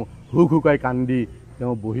জনাই তেওঁ হুকাই কান্দি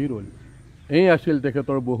তেওঁ বহি ৰ'ল। এই আছিল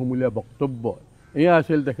তেখেতৰ বহুমূলীয়া বক্তব্য, এয়া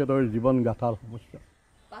আছিল তেখেতৰ জীৱন গাথাৰ সমস্যা।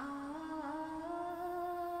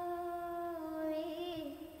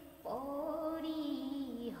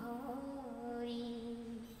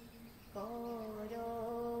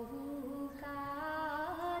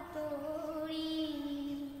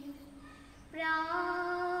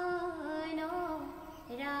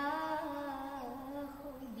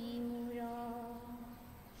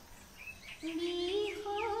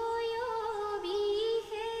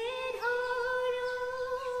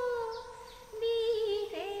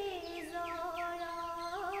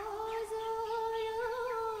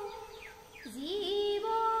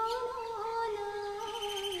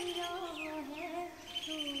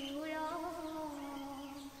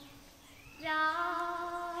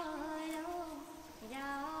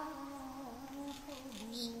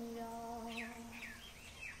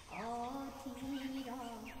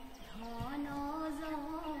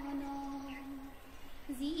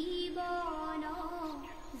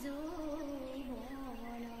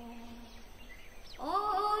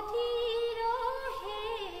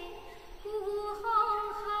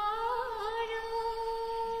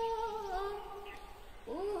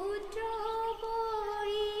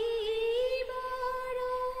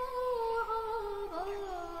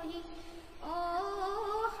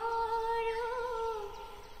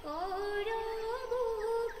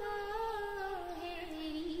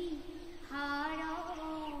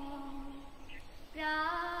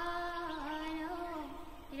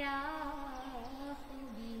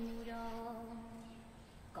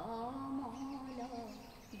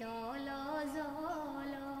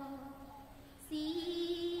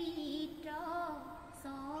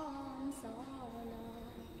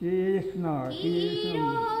 কৃষ্ণ কৃষ্ণ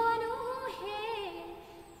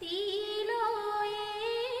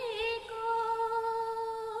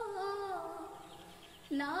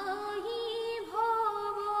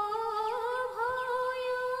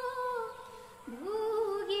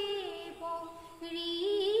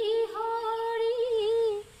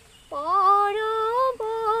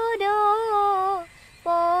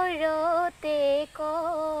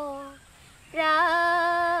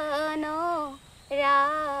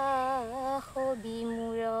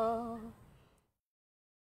বিমূৰ